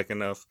dramatic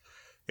enough.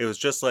 It was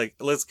just like,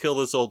 let's kill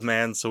this old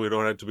man so we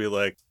don't have to be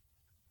like,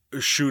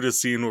 shoot a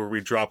scene where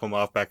we drop him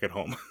off back at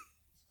home.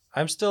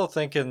 I'm still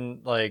thinking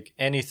like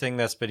anything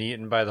that's been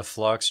eaten by the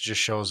flux just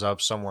shows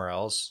up somewhere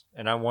else,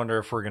 and I wonder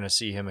if we're gonna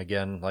see him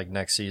again like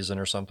next season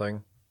or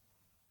something.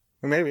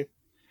 Maybe.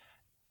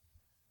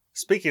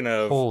 Speaking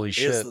of, Holy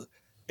shit.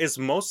 Is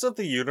most of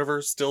the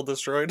universe still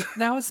destroyed?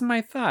 That was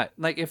my thought.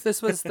 Like, if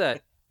this was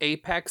the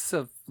apex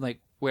of like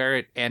where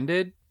it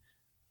ended,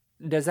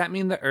 does that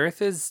mean the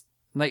Earth is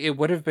like it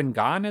would have been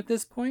gone at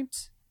this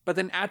point? But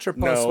then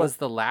Atropos No. was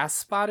the last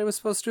spot it was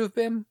supposed to have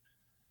been.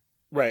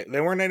 Right. They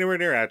weren't anywhere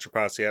near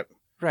Atropos yet.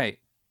 Right.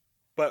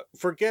 But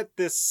forget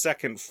this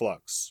second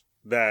flux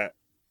that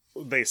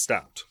they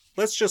stopped.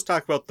 Let's just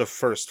talk about the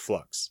first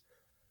flux.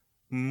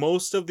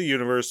 Most of the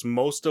universe,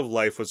 most of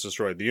life was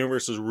destroyed. The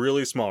universe is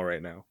really small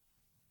right now.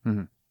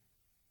 Mhm.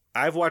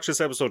 I've watched this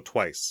episode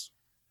twice.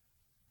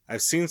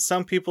 I've seen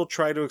some people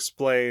try to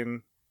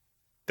explain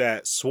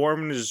that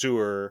Swarm and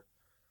Azure,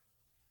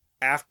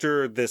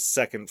 after this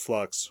second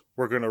flux,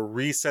 were going to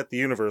reset the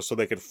universe so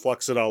they could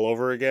flux it all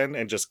over again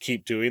and just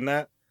keep doing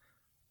that.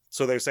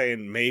 So they're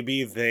saying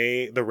maybe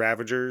the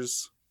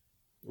Ravagers,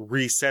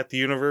 reset the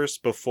universe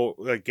before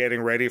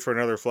getting ready for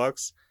another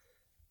flux.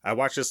 I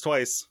watched this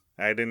twice.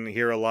 I didn't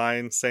hear a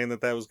line saying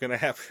that was going to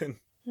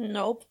happen.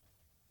 Nope.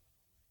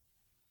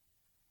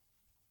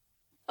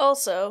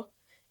 Also,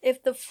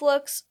 if the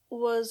flux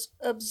was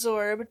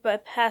absorbed by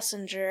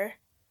Passenger,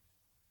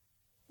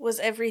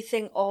 was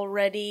everything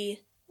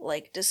already,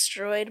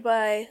 destroyed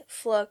by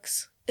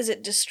flux? Is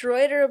it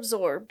destroyed or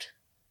absorbed?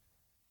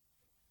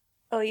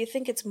 Oh, you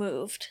think it's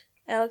moved.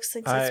 Alex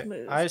thinks it's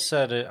moved. I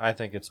said it. I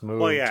think it's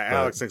moved. Well, yeah, but...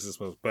 Alex thinks it's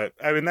moved. But,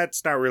 I mean,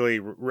 that's not really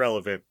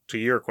relevant to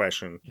your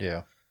question.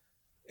 Yeah.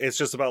 It's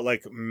just about,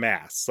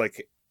 mass.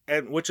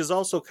 And which is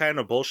also kind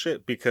of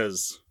bullshit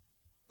because,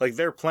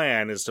 their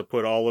plan is to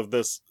put all of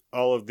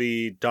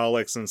the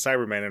Daleks and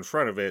Cybermen in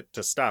front of it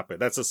to stop it.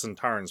 That's a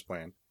Centauran's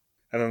plan.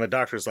 And then the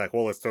Doctor's like,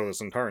 well, let's throw the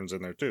Centaurans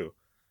in there, too.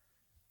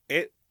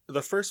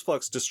 The first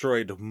flux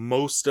destroyed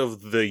most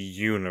of the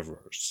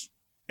universe.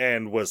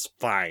 And was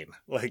fine.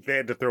 They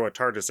had to throw a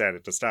TARDIS at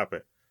it to stop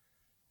it.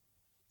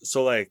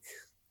 So,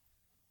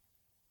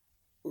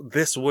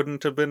 this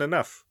wouldn't have been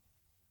enough.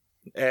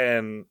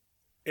 And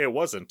it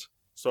wasn't.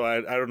 So I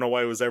don't know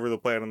why it was ever the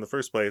plan in the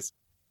first place.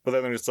 But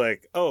then it's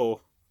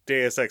oh,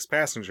 Deus Ex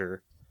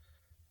Passenger.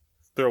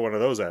 Throw one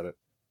of those at it.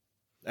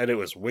 And it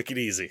was wicked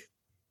easy.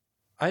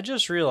 I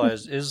just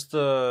realized, is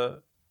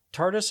the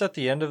TARDIS at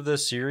the end of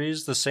this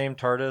series the same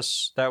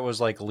TARDIS that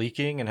was,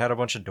 leaking and had a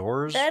bunch of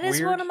doors? That is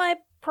Weird? one of my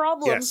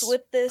problems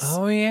with this.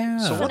 Oh, yeah.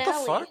 So what finale.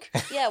 the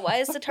fuck? Yeah, why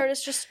is the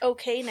TARDIS just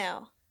okay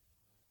now?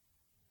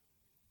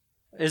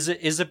 Is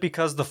it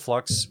because the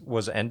flux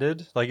was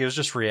ended? It was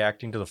just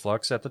reacting to the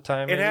flux at the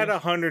time? It maybe? had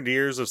 100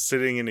 years of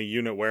sitting in a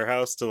unit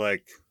warehouse to,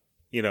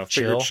 figure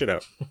Chill. shit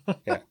out.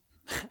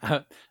 Yeah.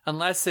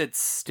 Unless it's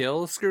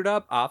still screwed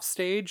up off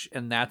stage,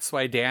 and that's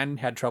why Dan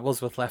had troubles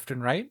with left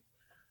and right.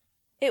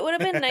 It would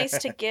have been nice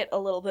to get a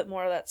little bit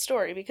more of that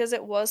story because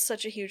it was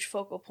such a huge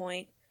focal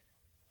point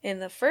in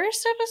the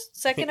first episode,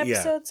 second Yeah.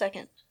 episode,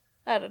 second.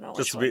 I don't know.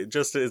 Just Which one.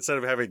 just instead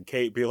of having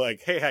Kate be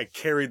like, hey, I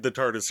carried the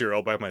TARDIS here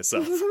all by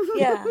myself.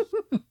 Yeah.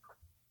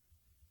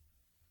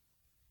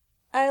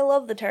 I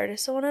love the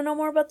TARDIS. I want to know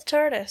more about the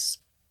TARDIS.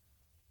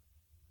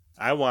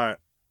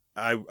 I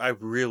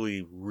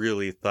really,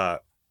 really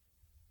thought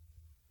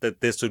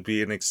that this would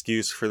be an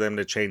excuse for them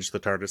to change the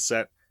TARDIS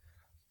set.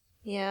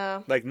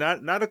 Yeah.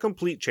 Not a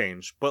complete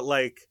change, but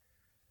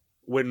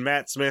when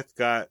Matt Smith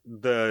got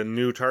the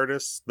new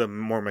TARDIS, the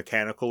more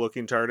mechanical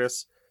looking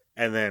TARDIS,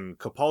 and then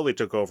Capaldi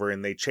took over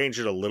and they changed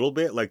it a little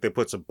bit, they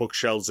put some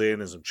bookshelves in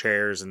and some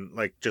chairs and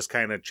just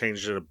kind of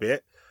changed it a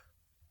bit.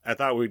 I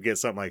thought we'd get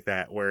something like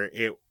that where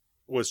it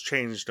was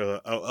changed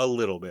a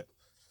little bit.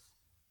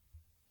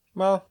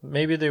 Well,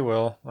 maybe they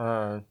will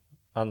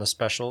on the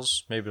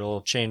specials. Maybe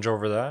it'll change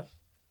over that.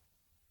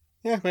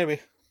 Yeah,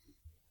 maybe.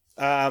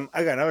 I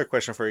got another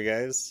question for you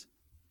guys.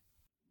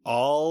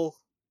 All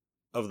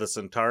of the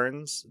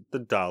Centaurans, the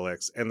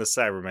Daleks, and the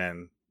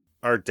Cybermen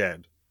are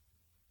dead.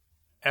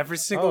 Every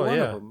single one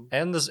of them.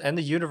 And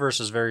the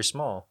universe is very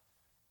small.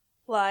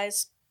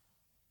 Lies.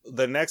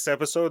 The next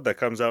episode that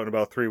comes out in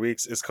about 3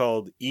 weeks is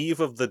called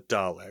Eve of the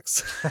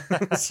Daleks.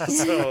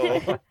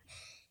 So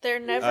They're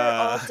never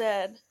all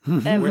dead.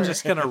 We're Ever.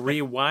 just going to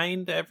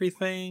rewind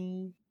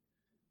everything.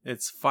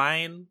 It's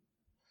fine.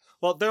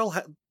 well,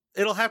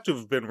 it'll have to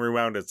have been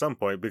rewound at some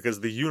point because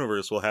the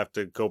universe will have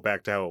to go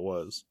back to how it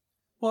was.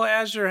 Well,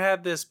 Azure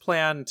had this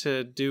plan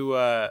to do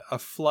a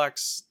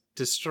flux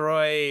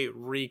destroy,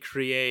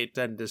 recreate,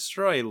 and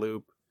destroy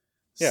loop.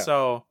 Yeah.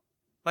 So,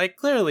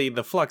 clearly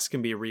the flux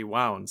can be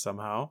rewound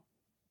somehow.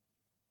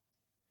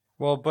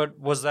 Well, but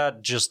was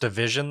that just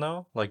Division,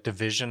 though?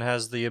 Division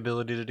has the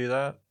ability to do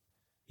that?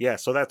 Yeah,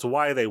 so that's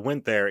why they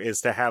went there, is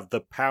to have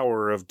the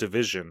power of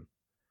division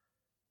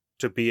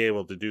to be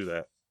able to do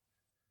that.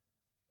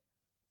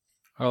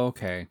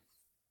 Okay.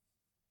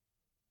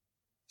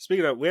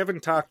 Speaking of, we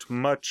haven't talked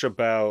much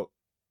about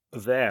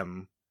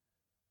them,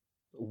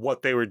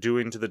 what they were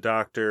doing to the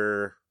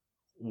Doctor,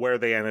 where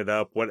they ended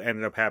up, what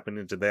ended up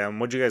happening to them.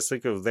 What do you guys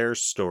think of their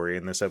story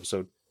in this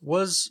episode?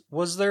 Was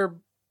their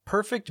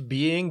perfect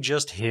being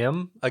just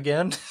him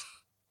again?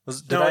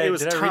 Did No, I it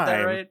was read that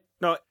time. right?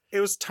 No, it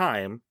was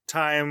time.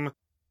 Time,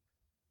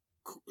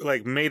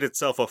 made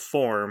itself a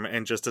form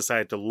and just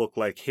decided to look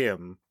like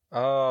him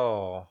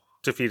Oh,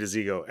 to feed his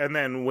ego. And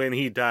then when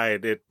he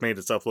died, it made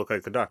itself look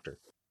like the Doctor.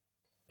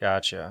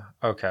 gotcha.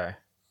 Okay.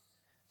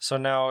 So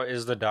now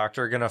is the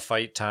Doctor gonna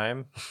fight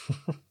time?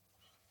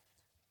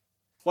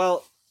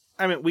 Well,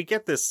 I mean, we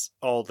get this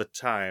all the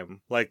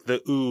time.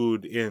 The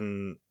Ood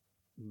in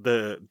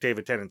the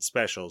David Tennant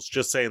specials,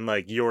 just saying,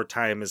 your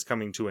time is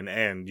coming to an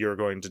end. You're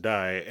going to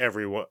die.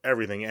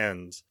 Everything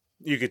ends.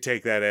 You could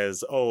take that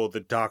as, oh,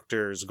 the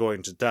Doctor's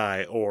going to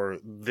die, or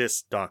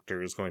this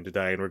Doctor is going to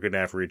die, and we're going to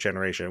have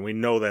regeneration. We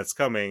know that's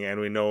coming,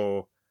 and we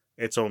know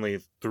it's only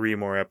 3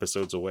 more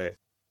episodes away.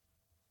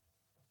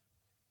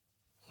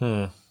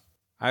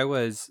 I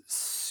was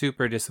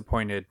super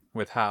disappointed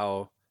with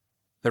how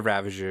the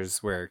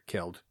Ravagers were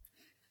killed.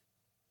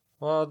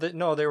 Well,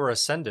 no, they were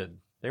ascended.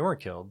 They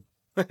weren't killed.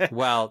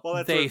 Well,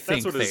 Well, they that's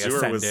think what they Azure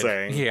ascended. was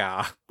saying.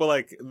 Yeah. But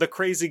like the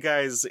crazy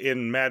guys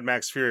in Mad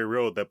Max Fury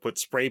Road that put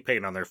spray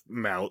paint on their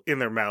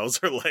mouths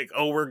are like,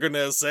 "Oh, we're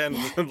gonna ascend."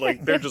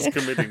 Like they're just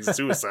committing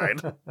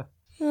suicide.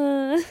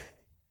 Uh,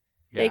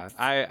 Yeah.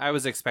 I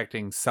was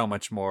expecting so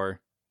much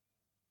more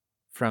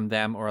from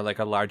them, or like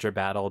a larger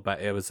battle,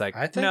 but it was like,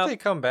 I think nope. they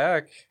come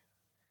back.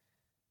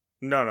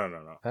 No.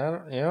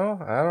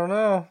 I don't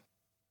know.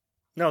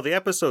 No, the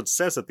episode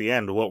says at the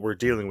end what we're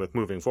dealing with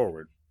moving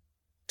forward.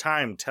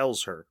 Time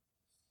tells her.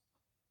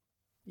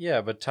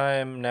 Yeah, but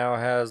time now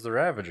has the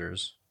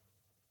Ravagers.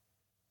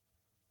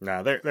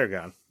 Nah, they're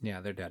gone. Yeah,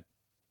 they're dead.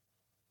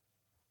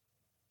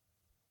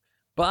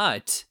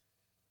 But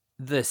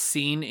the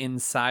scene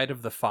inside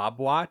of the fob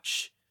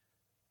watch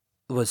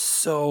was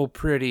so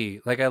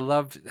pretty. Like I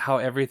loved how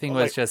everything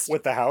was Like, just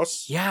with the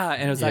house. yeah,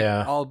 and it was Yeah.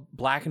 like all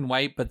black and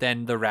white, but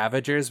then the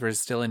Ravagers were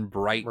still in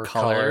bright Or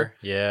color.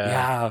 Yeah.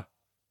 Yeah.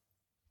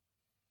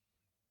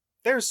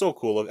 They're so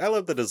cool. I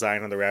love the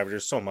design of the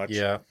Ravagers so much.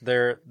 Yeah.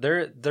 They're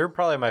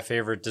probably my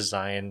favorite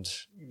designed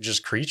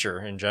just creature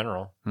in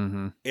general.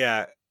 Mm-hmm.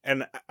 Yeah,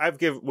 and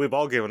we've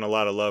all given a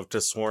lot of love to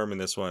Swarm in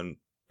this one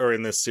or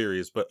in this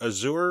series, but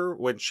Azure,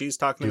 when she's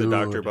talking to the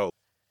doctor Dude. about,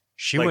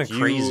 She Like, went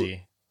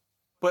crazy.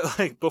 but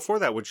like before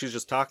that, when she's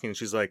just talking,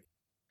 she's like,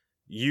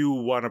 "You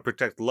want to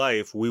protect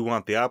life, we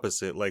want the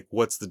opposite. Like,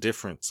 what's the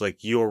difference?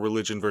 Like your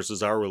religion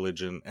versus our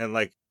religion." And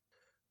like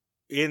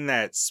in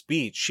that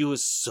speech, she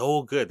was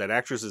so good. That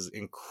actress is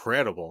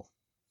incredible.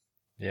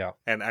 Yeah.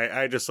 And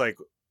I just like,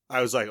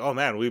 I was like, oh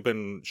man, we've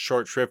been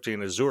short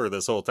shrifting Azure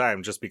this whole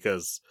time just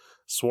because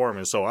Swarm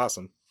is so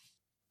awesome.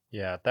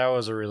 Yeah, that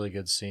was a really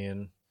good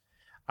scene.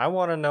 I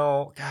want to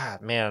know,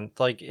 God, man,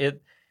 like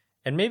it,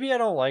 and maybe I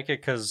don't like it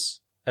because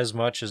as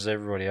much as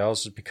everybody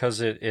else, is because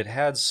it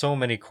had so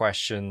many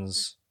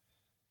questions,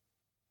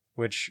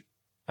 which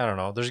I don't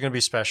know. There's going to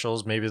be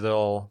specials. Maybe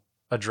they'll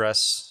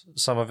address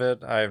some of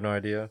it. I have no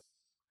idea.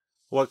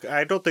 Well,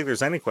 I don't think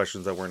there's any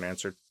questions that weren't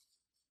answered.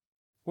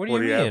 What What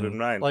do do you you mean? have in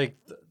mind? Like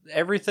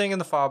everything in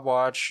the fob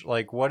watch,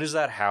 like what is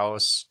that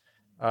house?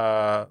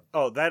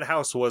 Oh, that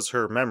house was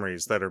her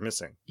memories that are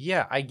missing.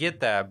 Yeah, I get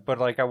that, but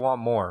like I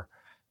want more.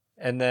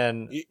 And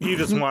then, You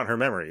just want her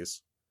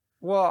memories.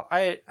 well,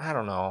 I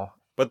don't know.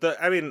 But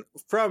I mean,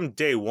 from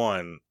day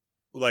one,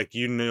 like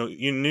you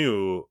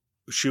knew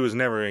she was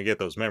never going to get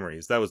those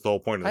memories. That was the whole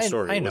point of the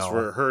story. I It was know.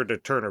 for her to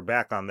turn her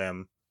back on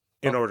them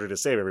in order to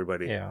save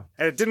everybody. Yeah.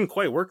 And it didn't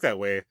quite work that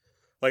way.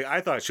 Like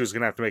I thought she was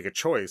going to have to make a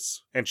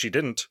choice, and she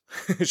didn't.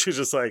 She was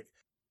just like,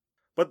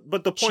 but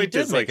the She point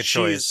did is make like a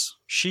choice.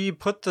 She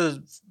put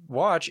the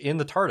watch in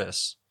the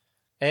TARDIS.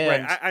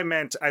 And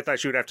right. I thought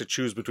she would have to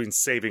choose between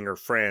saving her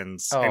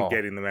friends Oh, and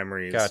getting the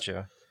memories.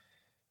 gotcha.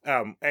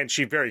 And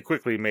she very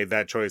quickly made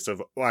that choice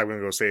of, well, I'm going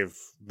to go save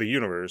the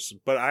universe.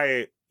 But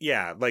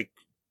like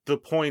the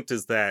point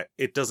is that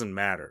it doesn't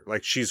matter.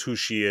 Like she's who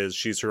she is.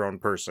 She's her own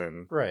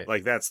person. Right.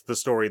 Like that's the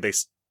story.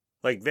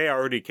 They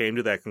already came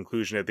to that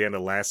conclusion at the end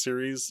of last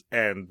series.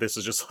 And this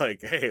is just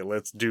like, hey,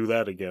 let's do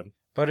that again.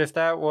 But if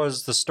that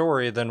was the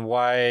story, then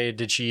why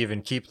did she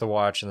even keep the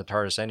watch in the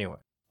TARDIS anyway?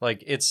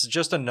 Like, it's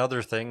just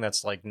another thing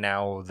that's like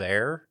now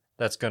there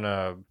that's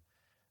gonna,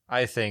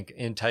 I think,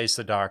 entice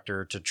the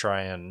Doctor to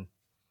try and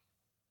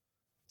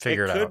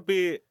figure it out.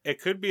 It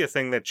could be a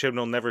thing that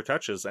Chibnall never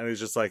touches. And he's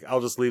just like, I'll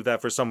just leave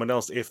that for someone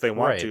else if they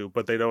want Right. to,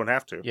 but they don't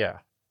have to. Yeah.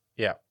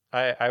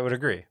 I would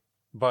agree.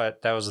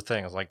 But that was the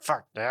thing. I was like,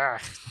 fuck. Ah.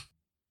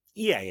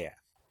 Yeah.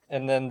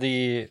 And then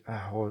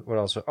what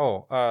else?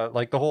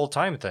 Like the whole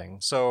time thing.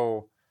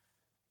 So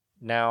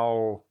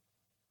now,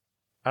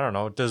 I don't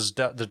know. Does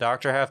the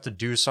Doctor have to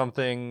do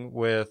something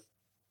with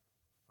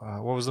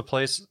what was the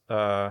place?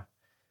 That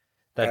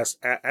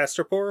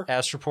Astropor?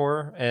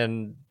 Astropor,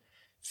 and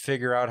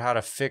figure out how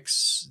to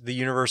fix the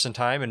universe in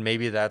time, and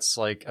maybe that's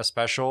like a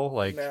special.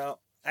 Like, No,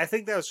 I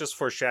think that was just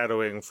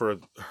foreshadowing for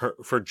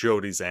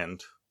Jodie's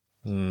end.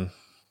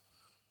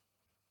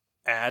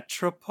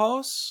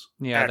 Atropos?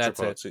 Yeah, that's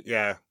Atropos. it.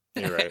 Yeah,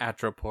 you're right.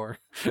 Atropor.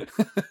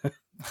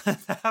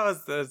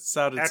 that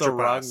sounded so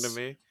wrong to Atropos.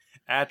 me.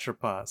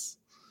 Atropos.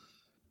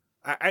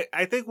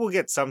 I think we'll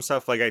get some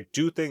stuff. Like I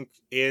do think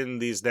in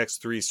these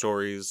next 3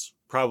 stories,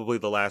 probably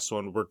the last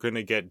one, we're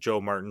gonna get Joe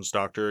Martin's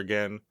Doctor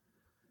again,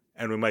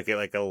 and we might get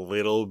like a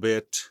little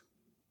bit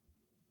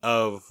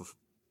of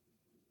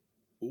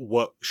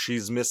what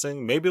she's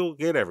missing. Maybe we'll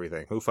get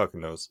everything. Who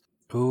fucking knows?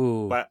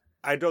 Ooh. But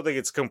I don't think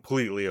it's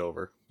completely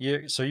over.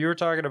 so you were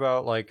talking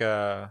about like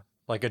a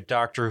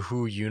Doctor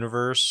Who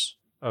universe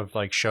of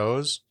like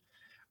shows.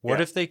 What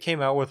Yeah. if they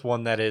came out with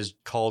one that is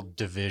called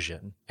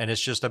Division, and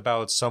it's just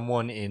about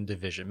someone in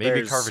Division?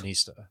 Maybe There's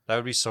Carvanista. That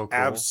would be so cool.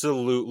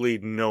 Absolutely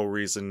no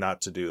reason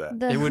not to do that.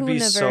 The It would be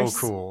so Whoniverse.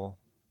 cool.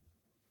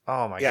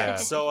 Oh my Yeah.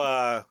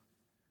 god.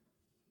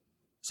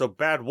 So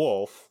Bad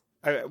Wolf.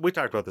 We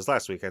talked about this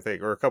last week, I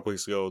think, or a couple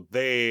weeks ago.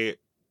 They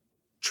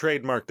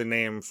trademarked the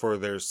name for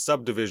their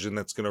subdivision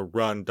that's going to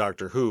run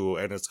Doctor Who,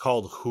 and it's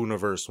called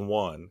Whoniverse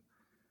 1.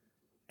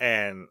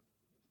 And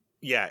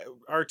yeah,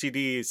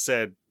 RTD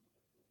said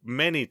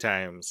many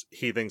times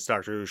he thinks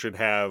Doctor Who should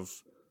have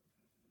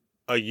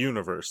a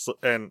universe.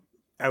 And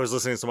I was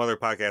listening to some other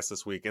podcasts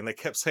this week, and they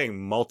kept saying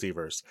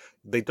multiverse.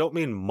 They don't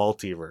mean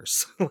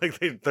multiverse. Like,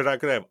 they're not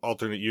going to have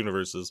alternate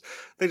universes.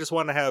 They just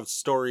want to have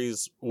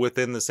stories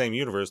within the same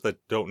universe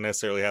that don't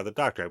necessarily have the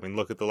Doctor. I mean,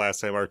 look at the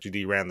last time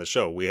RTD ran the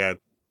show. We had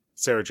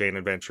Sarah Jane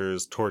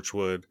Adventures,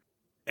 Torchwood,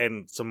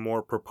 and some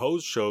more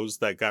proposed shows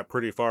that got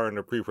pretty far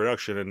into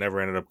pre-production and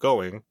never ended up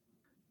going,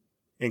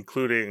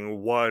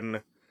 including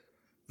one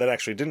that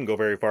actually didn't go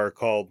very far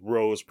called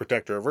Rose,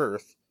 Protector of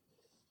Earth.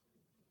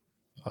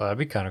 Oh, that'd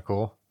be kind of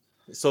cool.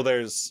 So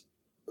there's,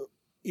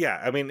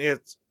 yeah, I mean,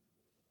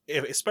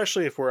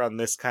 especially if we're on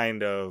this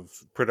kind of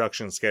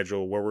production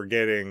schedule where we're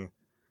getting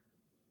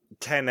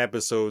 10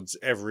 episodes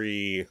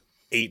every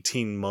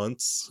 18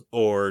 months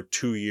or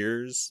 2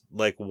 years,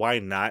 like, why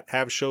not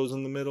have shows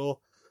in the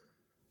middle?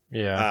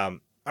 Yeah.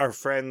 Our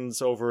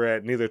friends over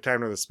at Neither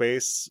Time Nor the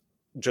Space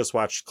just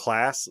watched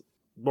Class.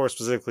 More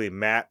specifically,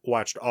 Matt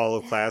watched all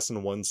of Class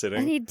in one sitting.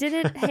 And he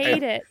didn't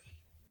hate it.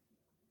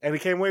 And he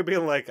came away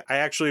being like, I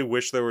actually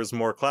wish there was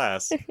more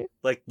Class.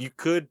 Like, you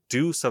could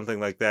do something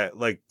like that.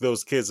 Like,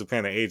 those kids have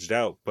kind of aged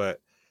out,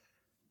 but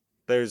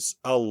there's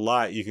a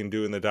lot you can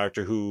do in the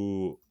Doctor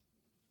Who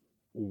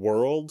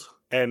world.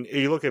 And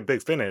you look at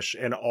Big Finish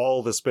and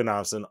all the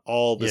spin-offs and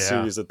all the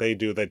series that they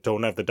do that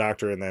don't have the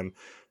Doctor in them.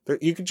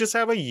 You could just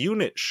have a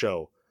unit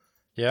show.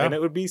 Yeah. And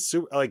it would be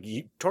super, like,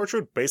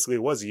 Torchwood basically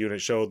was a unit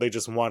show. They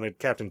just wanted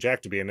Captain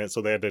Jack to be in it,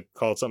 so they had to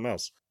call it something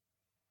else.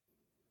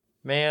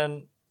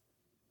 Man,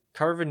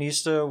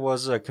 Carvanista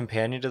was a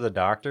companion to the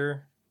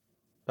Doctor.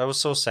 That was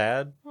so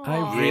sad.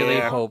 I really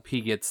Yeah. hope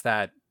he gets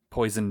that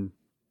poison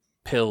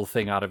pill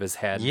thing out of his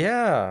head.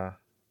 Yeah.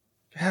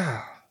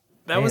 Yeah.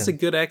 That was a Man.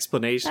 good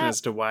explanation That-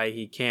 as to why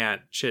he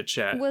can't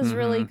chit-chat. Was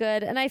really Mhm.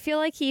 good. And I feel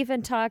like he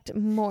even talked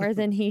more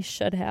than he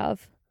should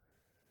have.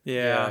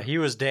 Yeah. He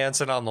was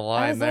dancing on the I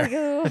line was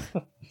there. like,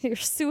 oh, your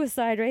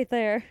suicide right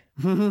there.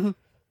 I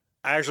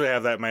actually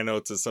have that in my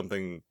notes as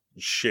something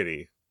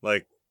shitty.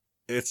 Like,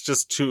 it's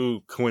just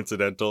too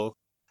coincidental.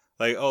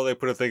 Like, oh, they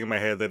put a thing in my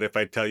head that if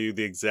I tell you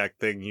the exact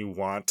thing you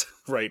want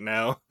right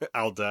now,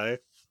 I'll die.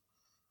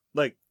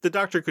 Like, the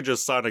Doctor could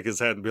just sonic his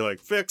head and be like,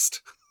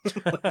 fixed.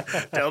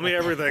 Tell me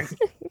everything.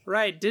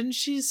 Right. Didn't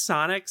she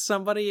sonic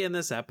somebody in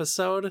this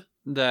episode?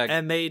 The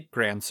And they,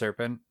 Grand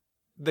Serpent.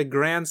 the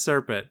Grand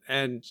Serpent,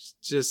 and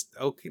just,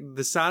 okay,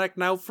 the Sonic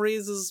now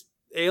freezes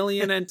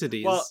alien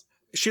entities. Well,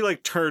 she,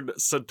 like, turned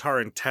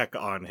Sontaran tech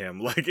on him.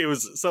 Like, it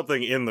was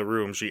something in the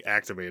room she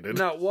activated.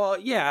 No, well,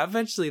 yeah,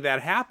 eventually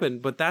that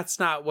happened, but that's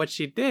not what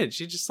she did.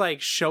 She just,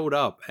 like, showed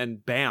up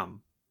and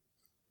bam.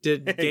 Yeah.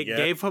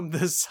 Gave him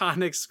the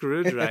sonic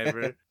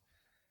screwdriver.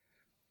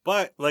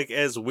 But, like,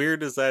 as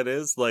weird as that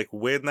is, like,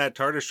 when that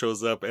TARDIS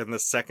shows up and the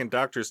second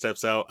Doctor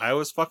steps out, I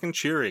was fucking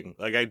cheering.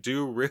 Like, I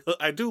do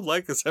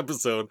like this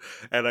episode,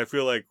 and I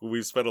feel like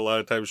we've spent a lot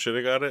of time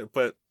shitting on it,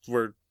 but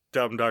we're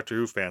dumb Doctor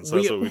Who fans, so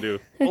that's what we do.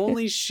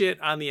 Only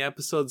shit on the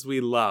episodes we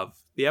love.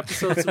 The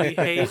episodes we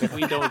hate,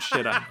 we don't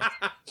shit on.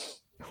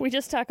 We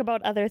just talk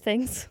about other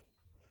things.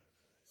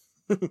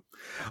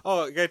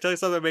 Oh, can I tell you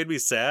something that made me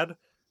sad?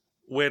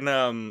 When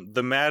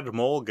the Mad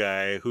Mole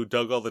guy who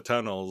dug all the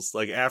tunnels,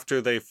 like,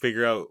 after they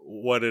figure out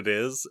what it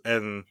is,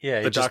 and Yeah,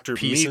 he the just Doctor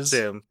pieces. meets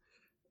him,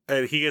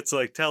 and he gets to,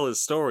 like, tell his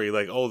story,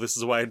 like, oh, this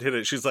is why I did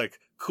it. She's like,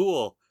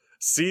 cool,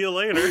 see you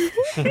later.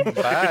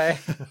 Bye.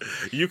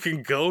 You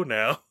can go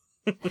now.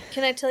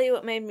 Can I tell you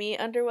what made me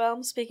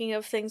underwhelmed? Speaking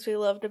of things we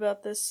loved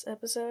about this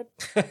episode.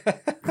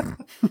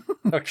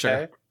 Okay.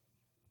 Sure.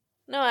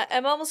 No,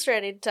 I'm almost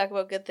ready to talk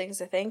about good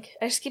things, I think.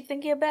 I just keep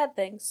thinking of bad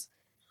things.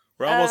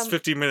 We're almost Um,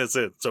 15 minutes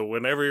in, so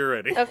whenever you're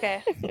ready.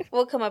 Okay,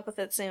 we'll come up with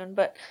it soon.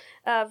 But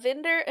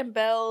Vinder and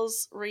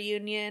Belle's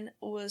reunion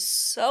was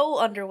so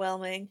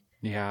underwhelming.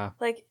 Yeah.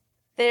 Like,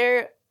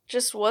 there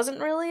just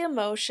wasn't really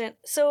emotion.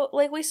 So,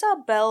 like, we saw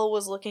Belle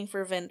was looking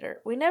for Vinder.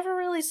 We never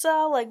really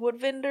saw, like, what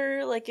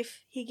Vinder, like,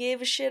 if he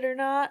gave a shit or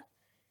not.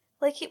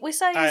 Like, we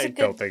saw he was I a good...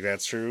 don't think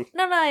that's true.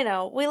 No, I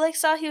know. We, like,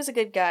 saw he was a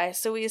good guy,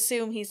 so we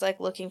assume he's, like,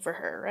 looking for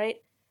her, right?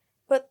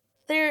 But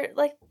there,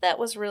 like, that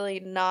was really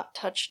not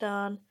touched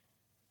on.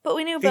 But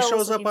we knew He Belle shows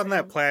was up looking on for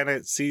that him.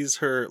 planet, sees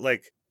her,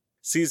 like,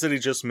 sees that he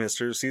just missed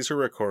her, sees her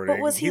recording.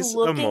 But was he He's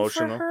looking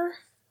emotional. for her?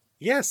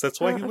 Yes, that's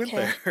why Oh, he went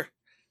okay. there.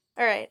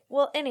 All right.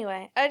 Well,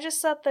 anyway, I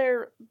just thought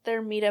their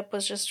meetup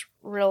was just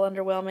real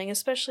underwhelming,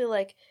 especially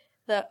like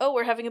the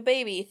we're having a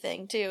baby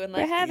thing too, and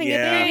We're like having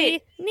Yeah. a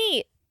baby.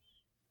 Neat.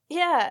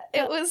 yeah,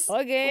 it was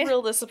Okay.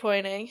 real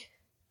disappointing.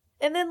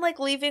 And then like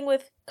leaving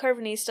with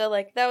Carvanista,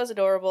 like that was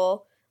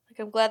adorable. Like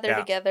I'm glad they're Yeah.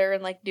 together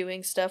and like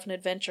doing stuff and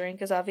adventuring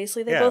because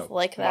obviously they Yeah, both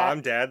like that.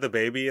 Mom, Dad, the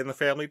baby, and the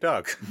family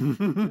dog.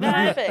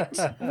 Perfect.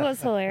 It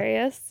was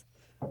hilarious.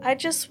 I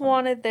just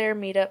wanted their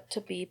meetup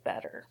to be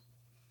better.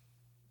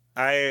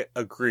 I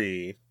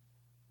agree.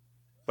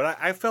 But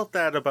I felt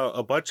that about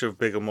a bunch of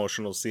big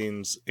emotional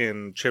scenes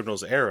in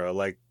Chibnall's era.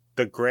 Like,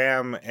 the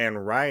Graham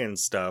and Ryan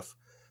stuff,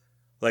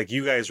 like,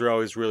 you guys were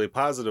always really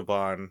positive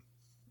on.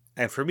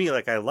 And for me,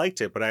 like, I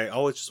liked it, but I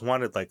always just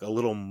wanted, like, a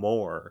little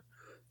more.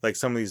 Like,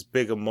 some of these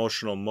big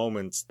emotional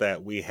moments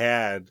that we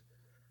had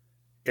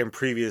in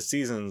previous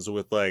seasons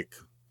with, like,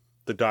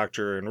 the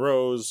Doctor and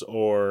Rose,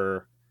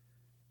 or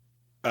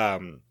or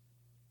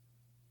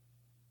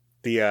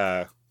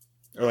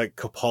like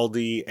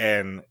Capaldi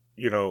and,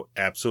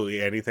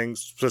 absolutely anything,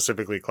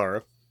 specifically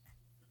Clara.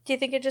 Do you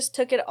think it just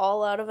took it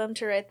all out of him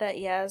to write that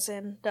Yaz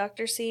and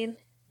Doctor scene?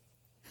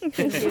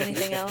 Couldn't do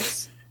anything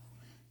else.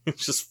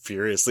 Just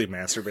furiously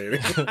masturbating.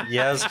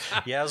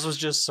 Yaz was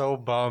just so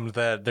bummed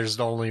that there's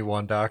only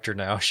one Doctor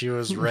now. She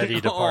was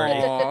ready to party.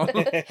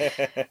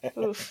 Aw.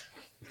 Oof.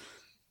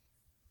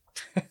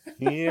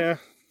 Yeah.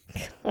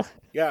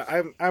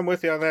 Yeah, I'm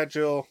with you on that,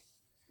 Jill.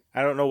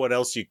 I don't know what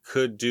else you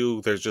could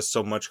do. There's just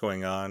so much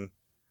going on.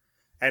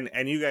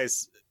 And you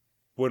guys,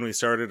 when we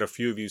started, a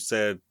few of you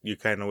said you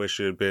kind of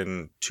wish it had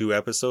been 2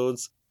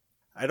 episodes.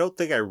 I don't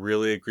think I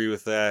really agree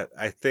with that.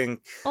 I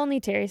think Only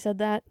Terry said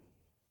that.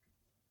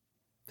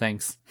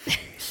 Thanks.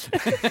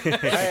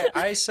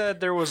 I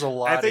said there was a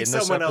lot. I think in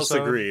this someone else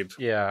episode. agreed.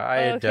 Yeah,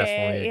 I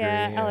definitely agree.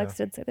 Yeah, Alex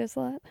did say there's a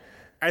lot.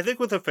 I think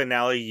with a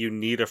finale, you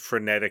need a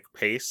frenetic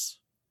pace.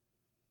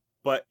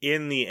 But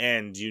in the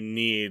end, you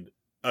need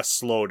a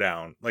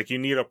slowdown. Like, you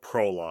need a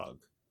prologue.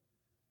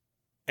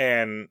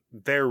 And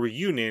their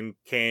reunion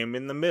came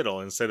in the middle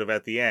instead of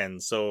at the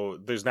end. So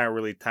there's not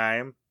really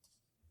time.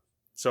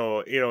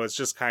 So, it's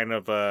just kind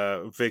of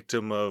a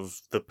victim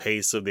of the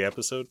pace of the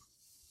episode.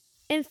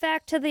 In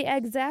fact, to the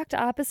exact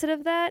opposite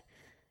of that,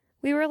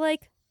 we were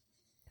like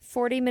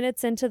 40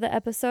 minutes into the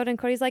episode, and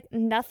Cody's like,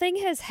 nothing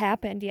has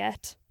happened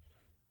yet.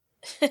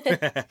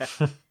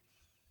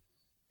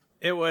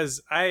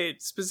 I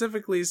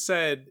specifically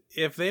said,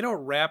 if they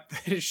don't wrap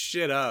this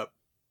shit up,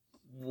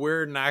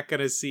 we're not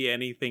going to see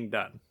anything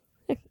done.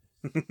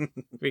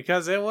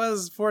 Because it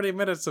was 40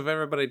 minutes of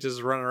everybody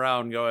just running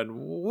around going,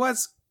 what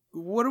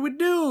do we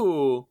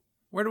do?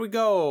 Where do we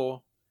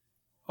go?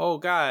 Oh,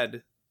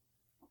 God.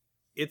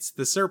 It's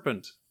the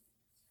serpent.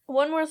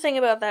 One more thing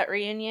about that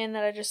reunion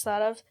that I just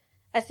thought of.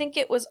 I think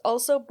it was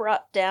also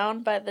brought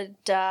down by the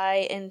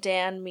Di and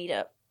Dan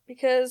meetup.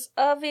 Because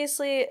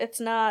obviously it's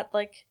not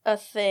like a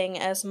thing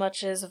as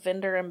much as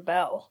Vinder and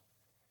Bell.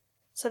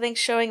 So I think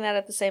showing that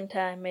at the same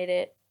time made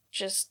it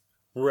just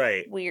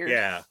right. Weird.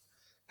 Yeah.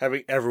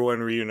 Having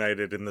everyone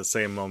reunited in the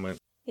same moment.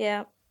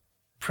 Yeah.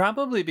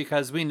 Probably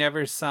because we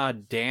never saw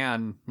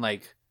Dan,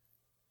 like,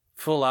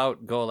 full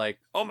out go like,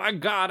 oh my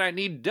God, I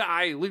need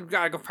Di. We've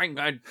got to go find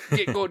God.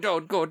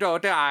 Go,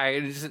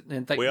 Die.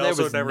 And like, We there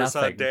also was never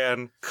saw nothing.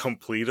 Dan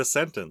complete a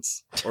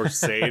sentence or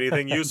say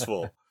anything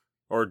useful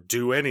or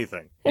do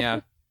anything.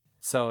 Yeah.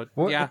 So,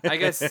 What? yeah, I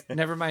guess,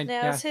 never mind.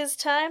 Now's his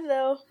time,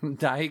 though.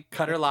 Die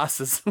cut her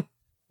losses.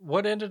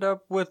 What ended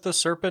up with the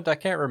serpent? I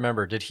can't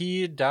remember. Did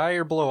he die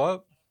or blow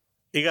up?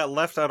 He got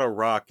left on a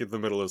rock in the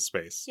middle of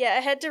space. Yeah,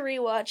 I had to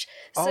rewatch.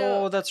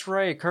 Oh, that's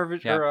right.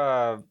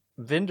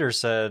 Vinder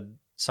said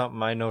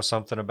something. I know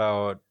something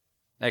about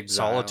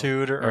Exile.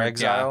 solitude or Or-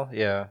 exile.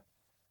 Yeah.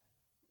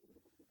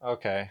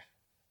 Okay.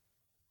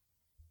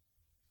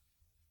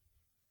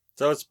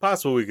 So it's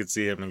possible we could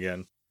see him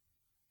again.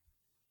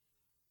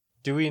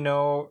 Do we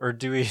know, or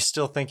do we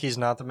still think he's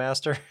not the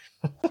master?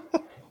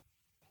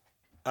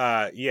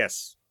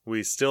 Yes.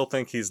 We still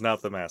think he's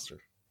not the master.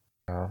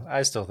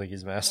 I still think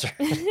he's master.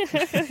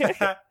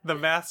 The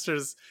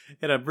master's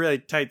in a really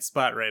tight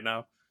spot right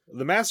now.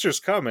 The master's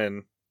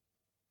coming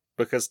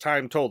because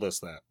time told us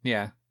that.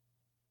 Yeah.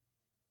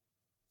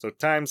 So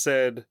time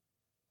said,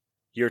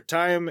 your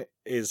time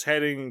is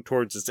heading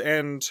towards its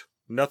end.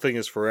 Nothing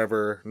is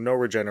forever. No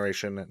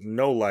regeneration.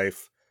 No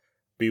life.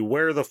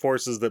 Beware the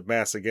forces that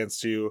mass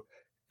against you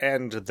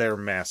and their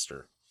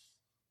master.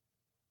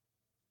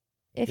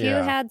 If you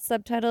Yeah. had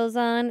subtitles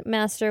on,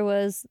 Master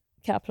was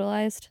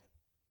capitalized.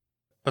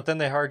 But then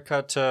they hard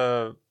cut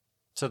to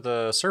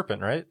the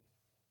serpent, right?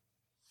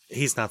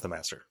 He's not the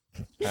master.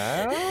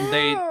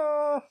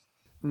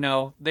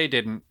 No, they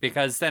didn't,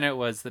 because then it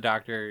was the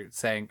Doctor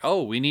saying,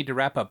 oh, we need to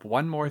wrap up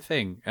one more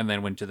thing, and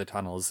then went to the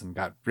tunnels and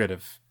got rid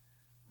of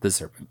the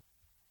serpent.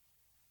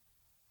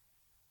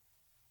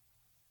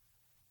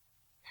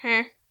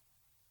 Huh.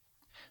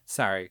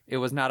 Sorry, it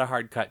was not a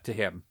hard cut to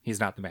him. He's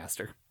not the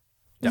master.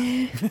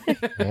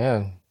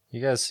 Man, you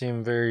guys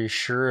seem very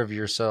sure of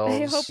yourselves.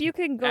 I hope you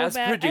can go As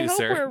back.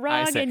 producer, I hope we're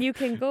wrong Isaac. and you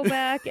can go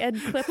back and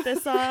clip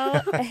this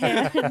all.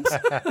 And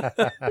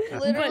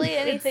Literally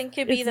But anything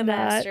could be it's the not.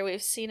 master.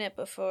 We've seen it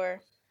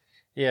before.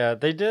 Yeah,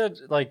 they did,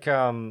 like,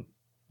 the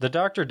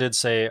Doctor did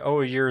say, oh,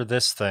 you're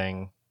this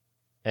thing,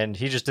 and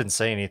he just didn't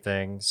say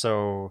anything,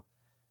 so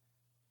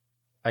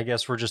I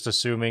guess we're just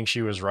assuming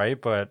she was right,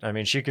 but, I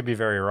mean, she could be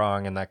very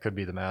wrong, and that could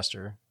be the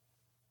master.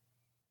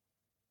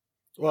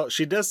 Well,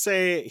 she does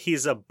say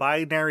he's a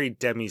binary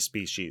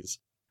demi-species.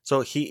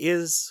 So he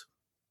is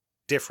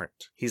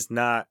different. He's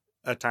not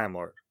a Time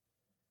Lord.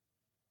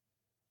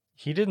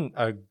 He didn't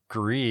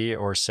agree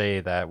or say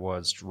that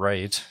was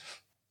right.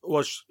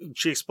 Well,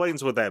 she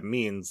explains what that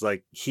means.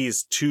 Like,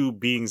 he's two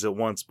beings at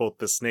once, both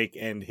the snake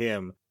and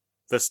him.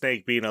 The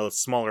snake being a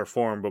smaller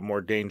form, but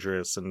more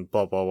dangerous, and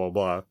blah, blah, blah,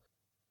 blah.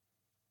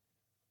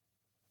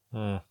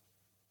 Hmm.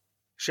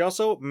 She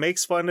also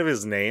makes fun of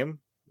his name,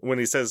 when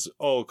he says,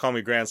 "Oh, call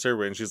me Grand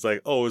Serpent," and she's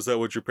like, "Oh, is that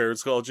what your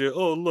parents called you?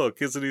 Oh,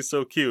 look, isn't he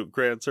so cute,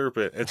 Grand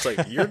Serpent?" It's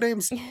like, your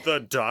name's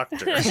the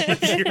Doctor.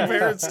 Your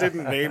parents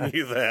didn't name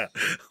you that.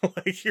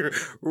 Like, you're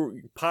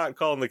pot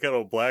calling the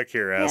kettle black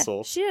here, Yeah,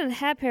 asshole. she didn't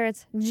have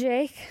parents,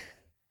 Jake.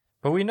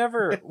 But we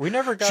never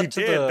got She to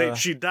did. the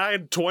She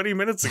died 20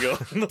 minutes ago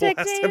in the Dick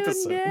last Dale,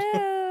 episode.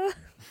 no.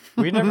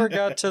 we never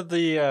got to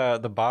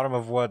the bottom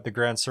of what the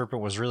Grand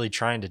Serpent was really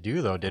trying to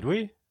do, though, did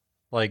we?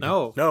 Like,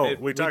 No,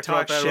 we talked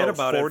about that shit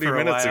about about 40 it for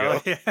minutes a while.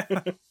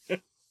 ago. Yeah.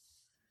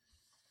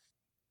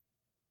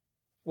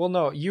 well,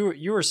 no,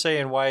 you were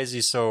saying why is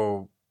he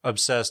so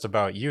obsessed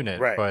about Unit,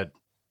 Right. but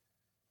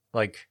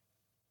like,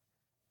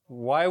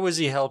 why was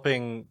he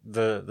helping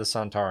the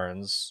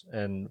Santarans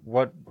and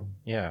what?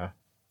 Yeah,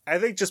 I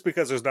think just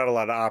because there's not a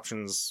lot of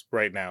options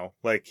right now.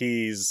 Like,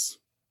 he's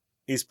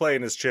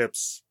playing his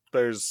chips.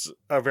 There's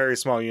a very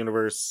small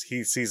universe.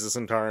 He sees the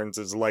Centaurans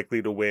is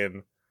likely to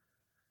win.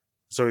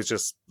 So he's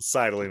just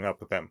sidling up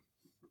with them.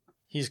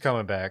 he's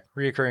coming back,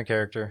 reoccurring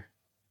character,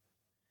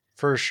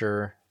 for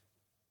sure.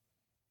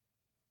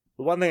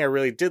 The one thing I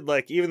really did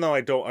like, even though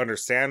I don't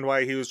understand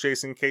why he was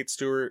chasing Kate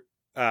Stewart,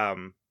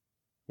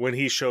 when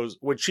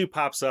she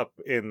pops up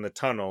in the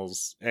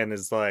tunnels and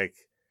is like,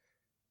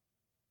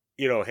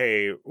 you know,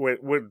 hey,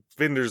 when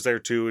Vinder's there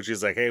too, and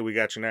she's like, hey, we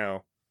got you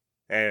now.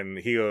 And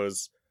he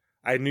goes,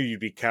 I knew you'd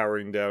be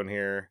cowering down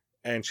here.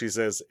 And she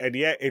says, and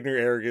yet in your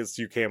arrogance,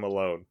 you came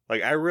alone.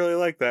 Like, I really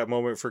liked that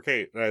moment for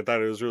Kate. And I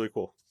thought it was really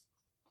cool.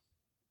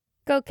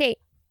 Go, Kate.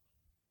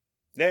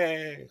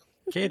 Yay!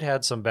 Kate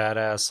had some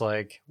badass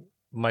like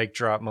mic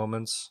drop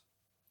moments.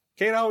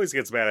 Kate always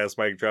gets badass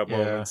mic drop Yeah.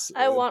 moments.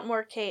 I want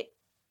more Kate.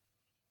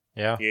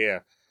 Yeah, Yeah.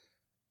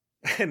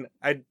 And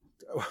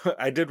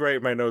I did write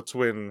in my notes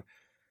when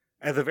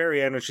at the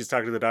very end when she's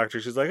talking to the doctor,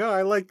 she's like, "Oh,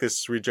 I like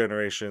this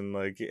regeneration,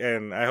 like,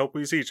 and I hope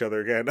we see each other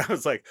again." I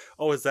was like,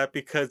 "Oh, is that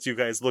because you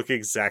guys look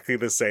exactly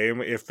the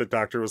same if the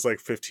doctor was like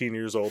 15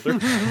 years older?"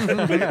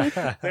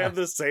 They have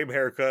the same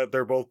haircut,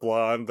 they're both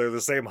blonde, they're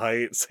the same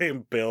height,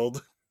 same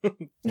build.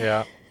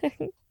 yeah.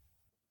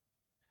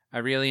 I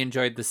really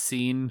enjoyed the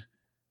scene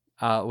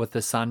with the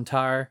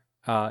Santar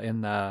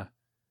in the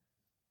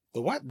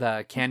The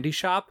what? candy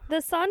shop.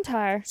 The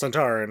Santar.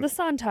 Santaran. The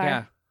Santar.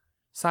 Yeah,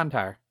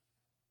 Santar.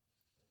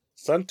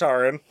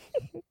 Santaran.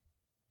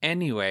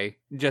 Anyway,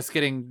 just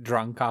getting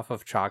drunk off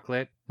of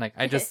chocolate. Like,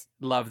 I just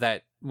love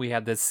that we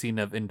had this scene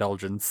of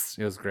indulgence.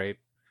 It was great.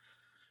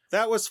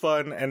 That was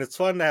fun, and it's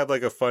fun to have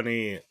like a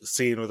funny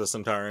scene with the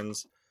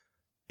Santarans,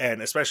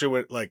 and especially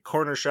with like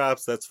corner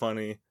shops. That's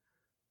funny,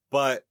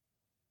 but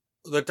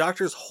the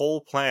doctor's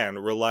whole plan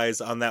relies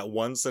on that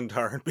one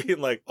Santaran being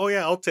like, "Oh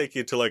yeah, I'll take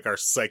you to like our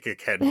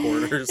psychic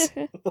headquarters.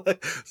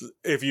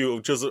 If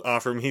you just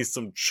offer me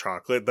some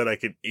chocolate that I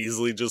could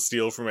easily just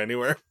steal from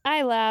anywhere."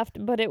 I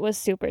laughed, but it was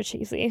super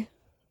cheesy.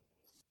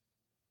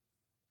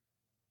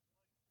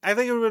 I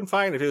think it would have been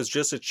fine if it was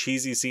just a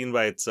cheesy scene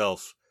by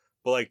itself,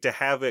 but like to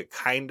have it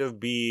kind of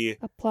be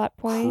A plot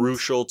point.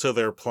 crucial to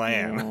their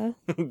plan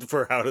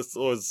for how this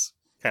was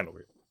kind of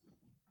weird.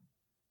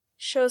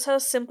 Shows how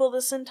simple the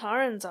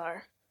Centaurans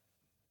are.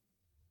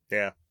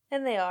 Yeah.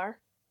 And they are.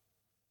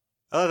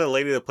 I thought the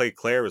lady that played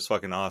Claire was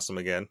fucking awesome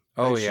again.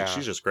 Oh, Like, yeah.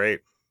 she's just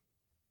great.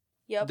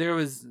 Yep. There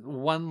was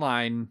one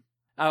line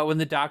when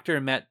the doctor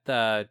met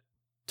the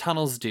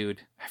tunnels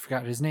dude. I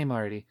forgot his name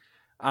already.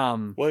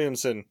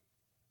 Williamson.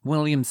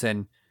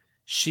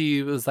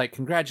 She was like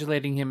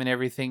congratulating him and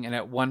everything, and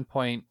at one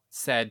point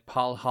said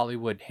Paul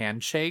Hollywood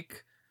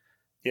handshake.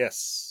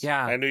 Yes.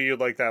 Yeah. I knew you'd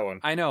like that one.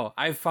 I know.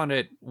 I found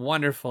it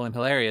wonderful and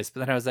hilarious, but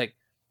then I was like,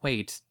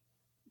 wait,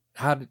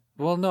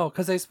 no,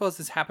 because I suppose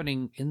it's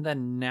happening in the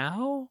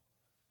now?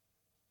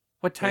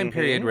 What time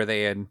period were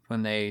they in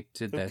when they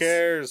did Who this?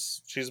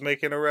 cares? She's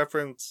making a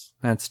reference.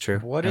 That's true.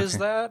 What is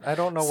that? I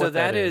don't know So what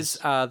that is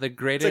the It's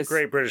greatest. a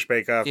Great British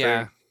Bake Off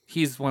Yeah. thing.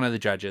 He's one of the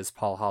judges,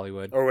 Paul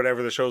Hollywood. Or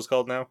whatever the show's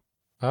called now.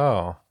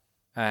 Oh,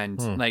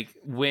 And like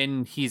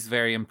when he's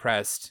very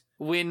impressed,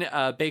 when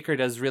Baker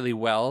does really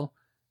well,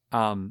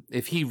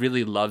 if he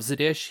really loves a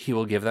dish, he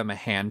will give them a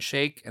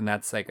handshake, and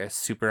that's like a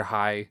super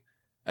high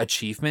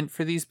achievement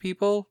for these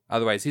people.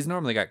 Otherwise, he's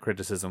normally got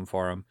criticism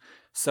for him.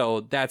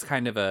 So that's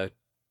kind of a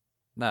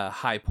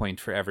high point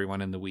for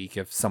everyone in the week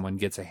if someone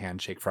gets a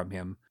handshake from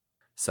him.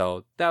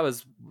 So that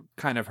was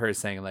kind of her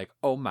saying like,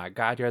 "Oh my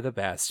God, you're the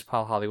best,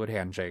 Paul Hollywood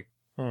handshake."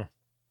 all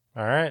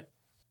right.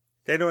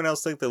 Did anyone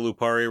else think the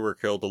Lupari were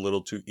killed a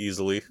little too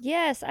easily?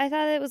 Yes, I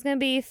thought it was going to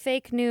be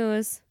fake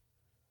news.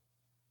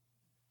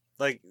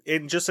 Like,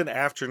 in just an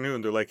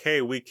afternoon, they're like,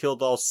 hey, we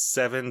killed all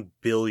 7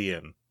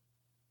 billion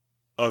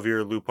of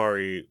your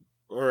Lupari.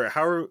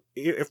 Or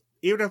even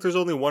if there's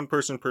only one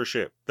person per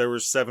ship, there were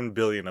 7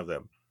 billion of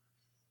them.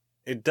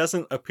 It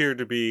doesn't appear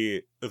to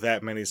be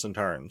that many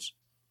Centaurans.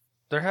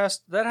 That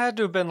had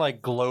to have been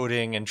like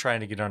gloating and trying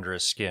to get under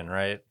his skin,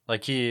 right?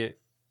 Like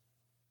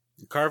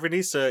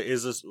Carvanista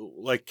is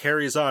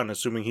carries on,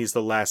 assuming he's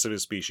the last of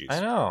his species. I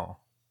know.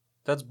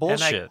 That's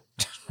bullshit.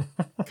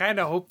 Kind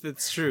of hope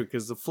that's true,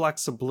 because the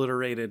Flux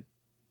obliterated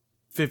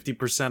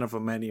 50% of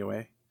them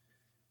anyway.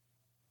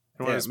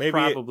 It Yeah, was maybe-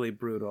 probably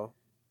brutal.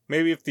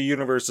 Maybe if the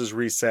universe is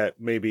reset,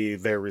 maybe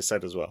they're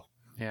reset as well.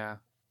 Yeah.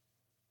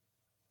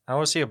 I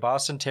want to see a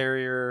Boston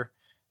Terrier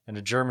and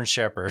a German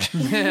Shepherd.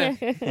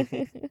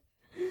 Hey,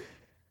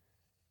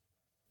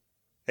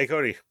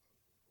 Cody,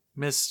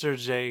 Mr.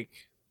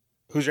 Jake.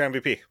 who's your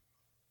MVP?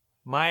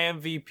 My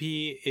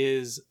MVP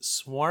is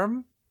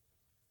Swarm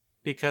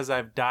because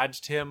I've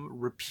dodged him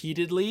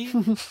repeatedly.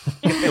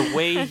 The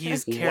way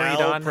he's carried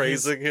While on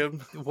praising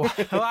him. Well,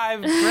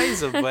 I've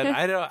praised him, but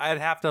I'd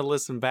have to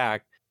listen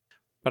back.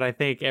 But I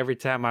think every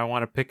time I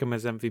want to pick him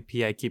as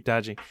MVP, I keep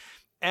dodging.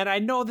 And I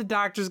know the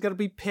Doctor's going to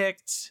be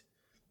picked.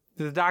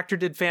 The Doctor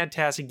did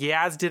fantastic.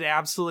 Yaz did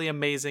absolutely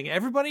amazing.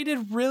 Everybody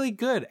did really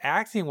good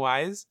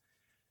acting-wise.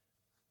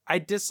 I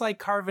dislike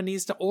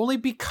Carvanista only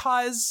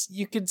because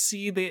you can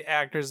see the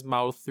actor's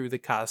mouth through the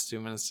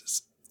costume, and it's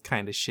just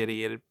kind of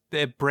shitty.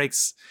 It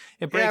breaks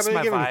but my they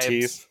give him vibes.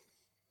 teeth.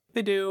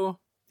 They do.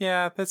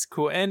 Yeah, that's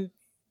cool. And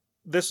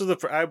This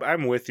was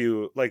I'm with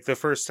you. Like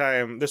this was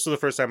the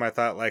first time I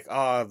thought like,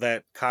 oh,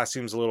 that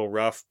costume's a little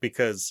rough,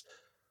 because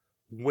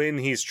when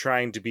he's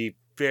trying to be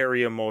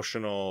very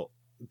emotional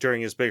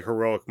during his big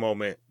heroic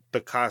moment,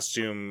 the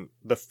costume,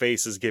 the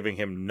face is giving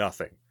him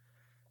nothing.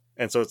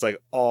 And so it's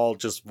like all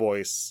just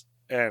voice,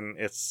 and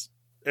it's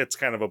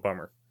kind of a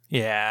bummer.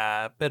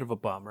 yeah, a bit of a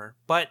bummer.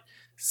 But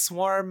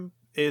Swarm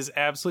is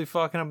absolutely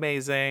fucking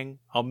amazing.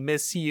 I'll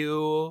miss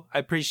you. I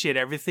appreciate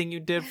everything you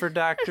did for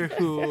Doctor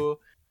Who.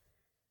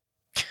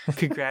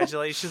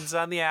 Congratulations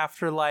on the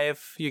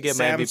afterlife. You get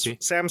my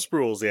MVP. Sam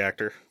Spruell's the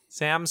actor.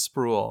 Sam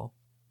Spruell.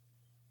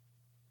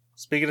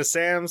 Speaking of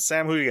Sam,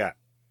 who you got?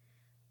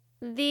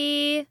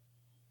 The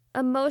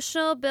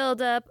emotional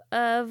buildup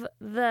of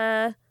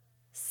the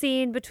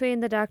scene between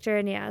the Doctor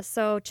and Yaz.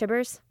 So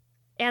Chibbers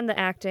and the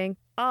acting.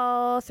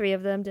 All three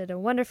of them did a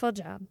wonderful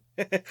job.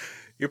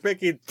 You're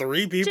picking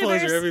 3 people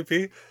as your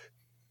MVP?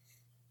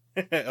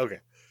 Okay.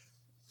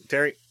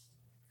 Terry?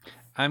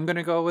 I'm going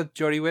to go with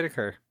Jodie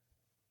Whittaker.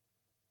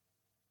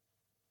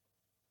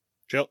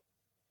 Jill?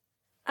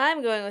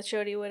 I'm going with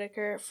Jodie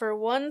Whittaker for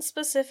one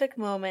specific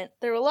moment.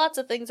 There were lots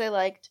of things I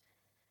liked,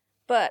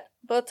 but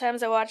both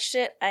times I watched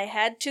it, I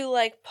had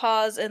to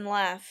pause and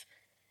laugh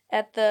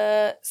at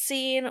the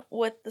scene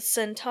with the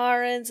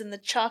Centaurans and the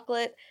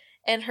chocolate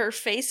and her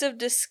face of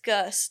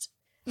disgust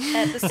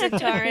at the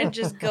Centauran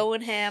just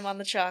going ham on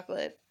the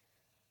chocolate.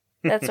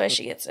 That's why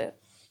she gets it.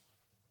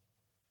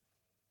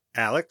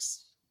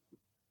 Alex?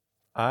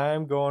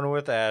 I'm going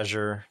with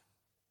Azure.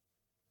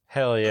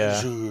 Hell yeah.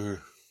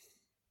 Azure.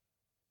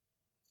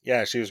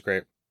 Yeah, she was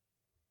great.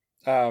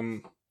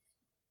 Roshenda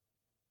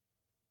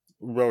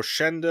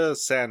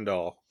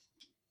Sandal.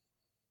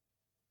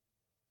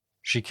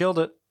 She killed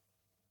it.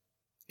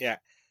 Yeah.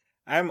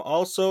 I'm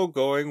also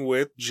going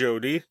with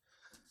Jodie.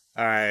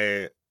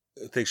 I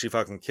think she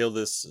fucking killed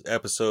this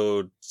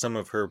episode. Some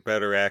of her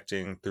better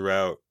acting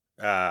throughout.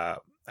 I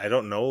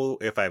don't know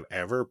if I've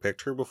ever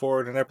picked her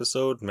before in an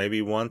episode.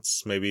 Maybe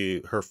once.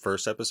 Maybe her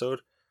first episode.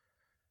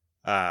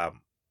 So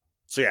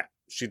yeah,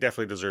 she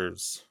definitely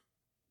deserves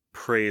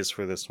praise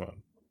for this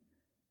one.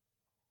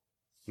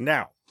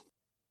 Now,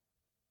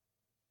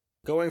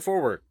 going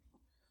forward,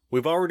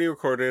 we've already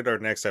recorded our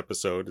next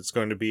episode. It's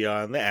going to be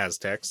on the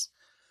Aztecs.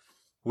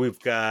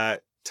 We've got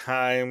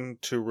time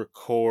to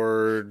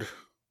record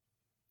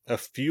a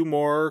few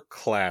more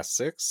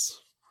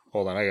classics.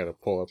 Hold on, I gotta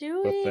pull up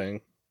Do the we?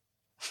 thing.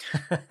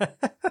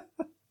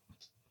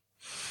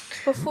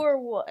 Before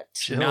what?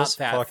 Jill's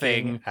that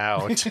fucking thing.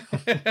 out.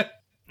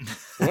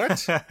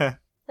 What?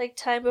 Like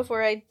time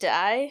before I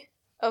die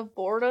of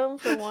boredom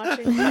from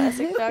watching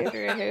classic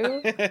Doctor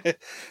Who?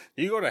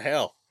 You go to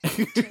hell.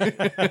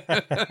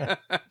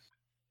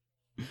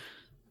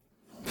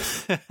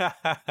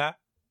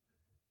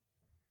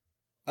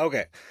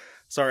 Okay,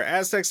 so our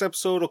Aztecs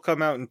episode will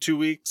come out in 2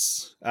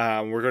 weeks.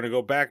 We're going to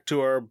go back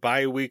to our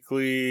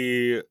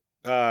bi-weekly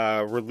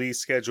release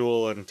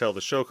schedule until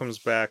the show comes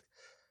back.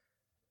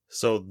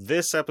 So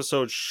this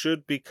episode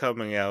should be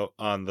coming out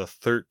on the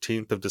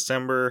 13th of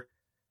December.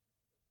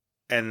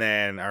 And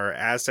then our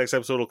Aztecs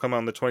episode will come out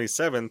on the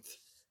 27th.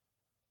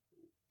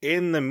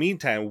 In the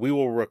meantime, we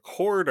will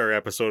record our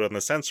episode on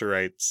the censor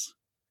rights.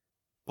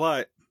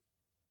 But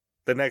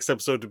the next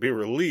episode to be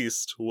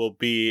released will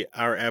be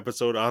our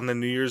episode on the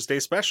New Year's Day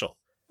special.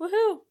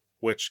 Woohoo!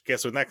 Which,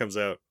 guess when that comes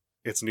out?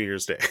 It's New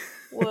Year's Day.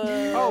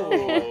 Whoa.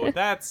 Oh,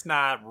 that's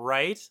not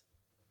right.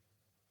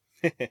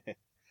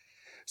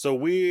 So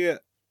we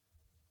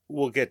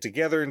will get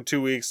together in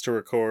 2 weeks to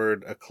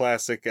record a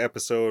classic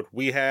episode.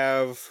 We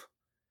have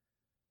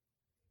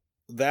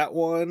that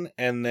one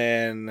and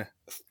then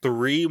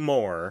 3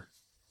 more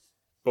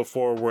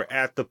before we're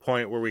at the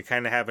point where we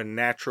kind of have a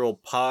natural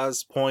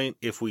pause point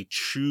if we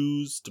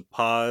choose to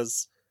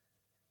pause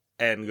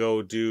and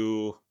go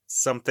do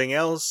something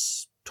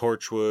else.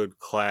 Torchwood,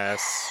 Class,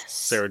 Yes.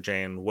 Sarah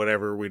Jane,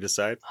 whatever we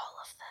decide. All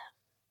of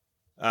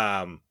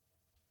that.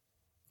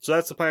 So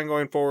that's the plan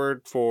going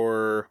forward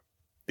for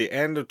the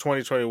end of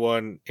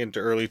 2021 into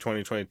early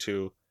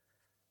 2022.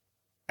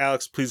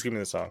 Alex, please give me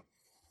the song.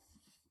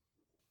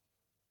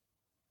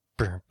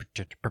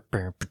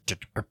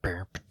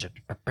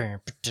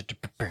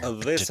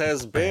 This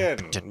has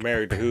been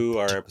Married to Who,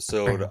 our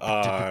episode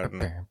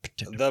on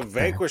The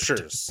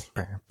Vanquishers.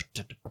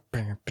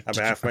 On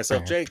behalf of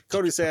myself, Jake,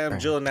 Cody, Sam,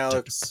 Jill, and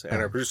Alex,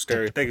 and our producer,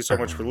 Terry, thank you so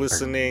much for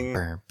listening.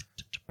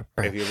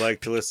 If you'd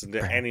like to listen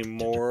to any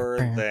more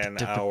than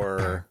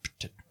our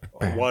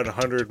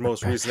 100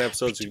 most recent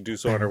episodes, you can do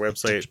so on our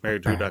website,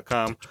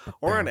 marriedtowho.com,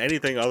 or on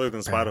anything other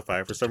than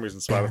Spotify. For some reason,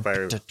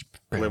 Spotify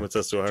limits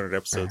us to 100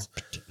 episodes.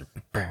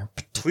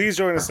 Please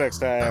join us next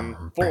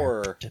time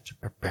for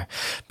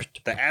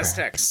the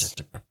Aztecs.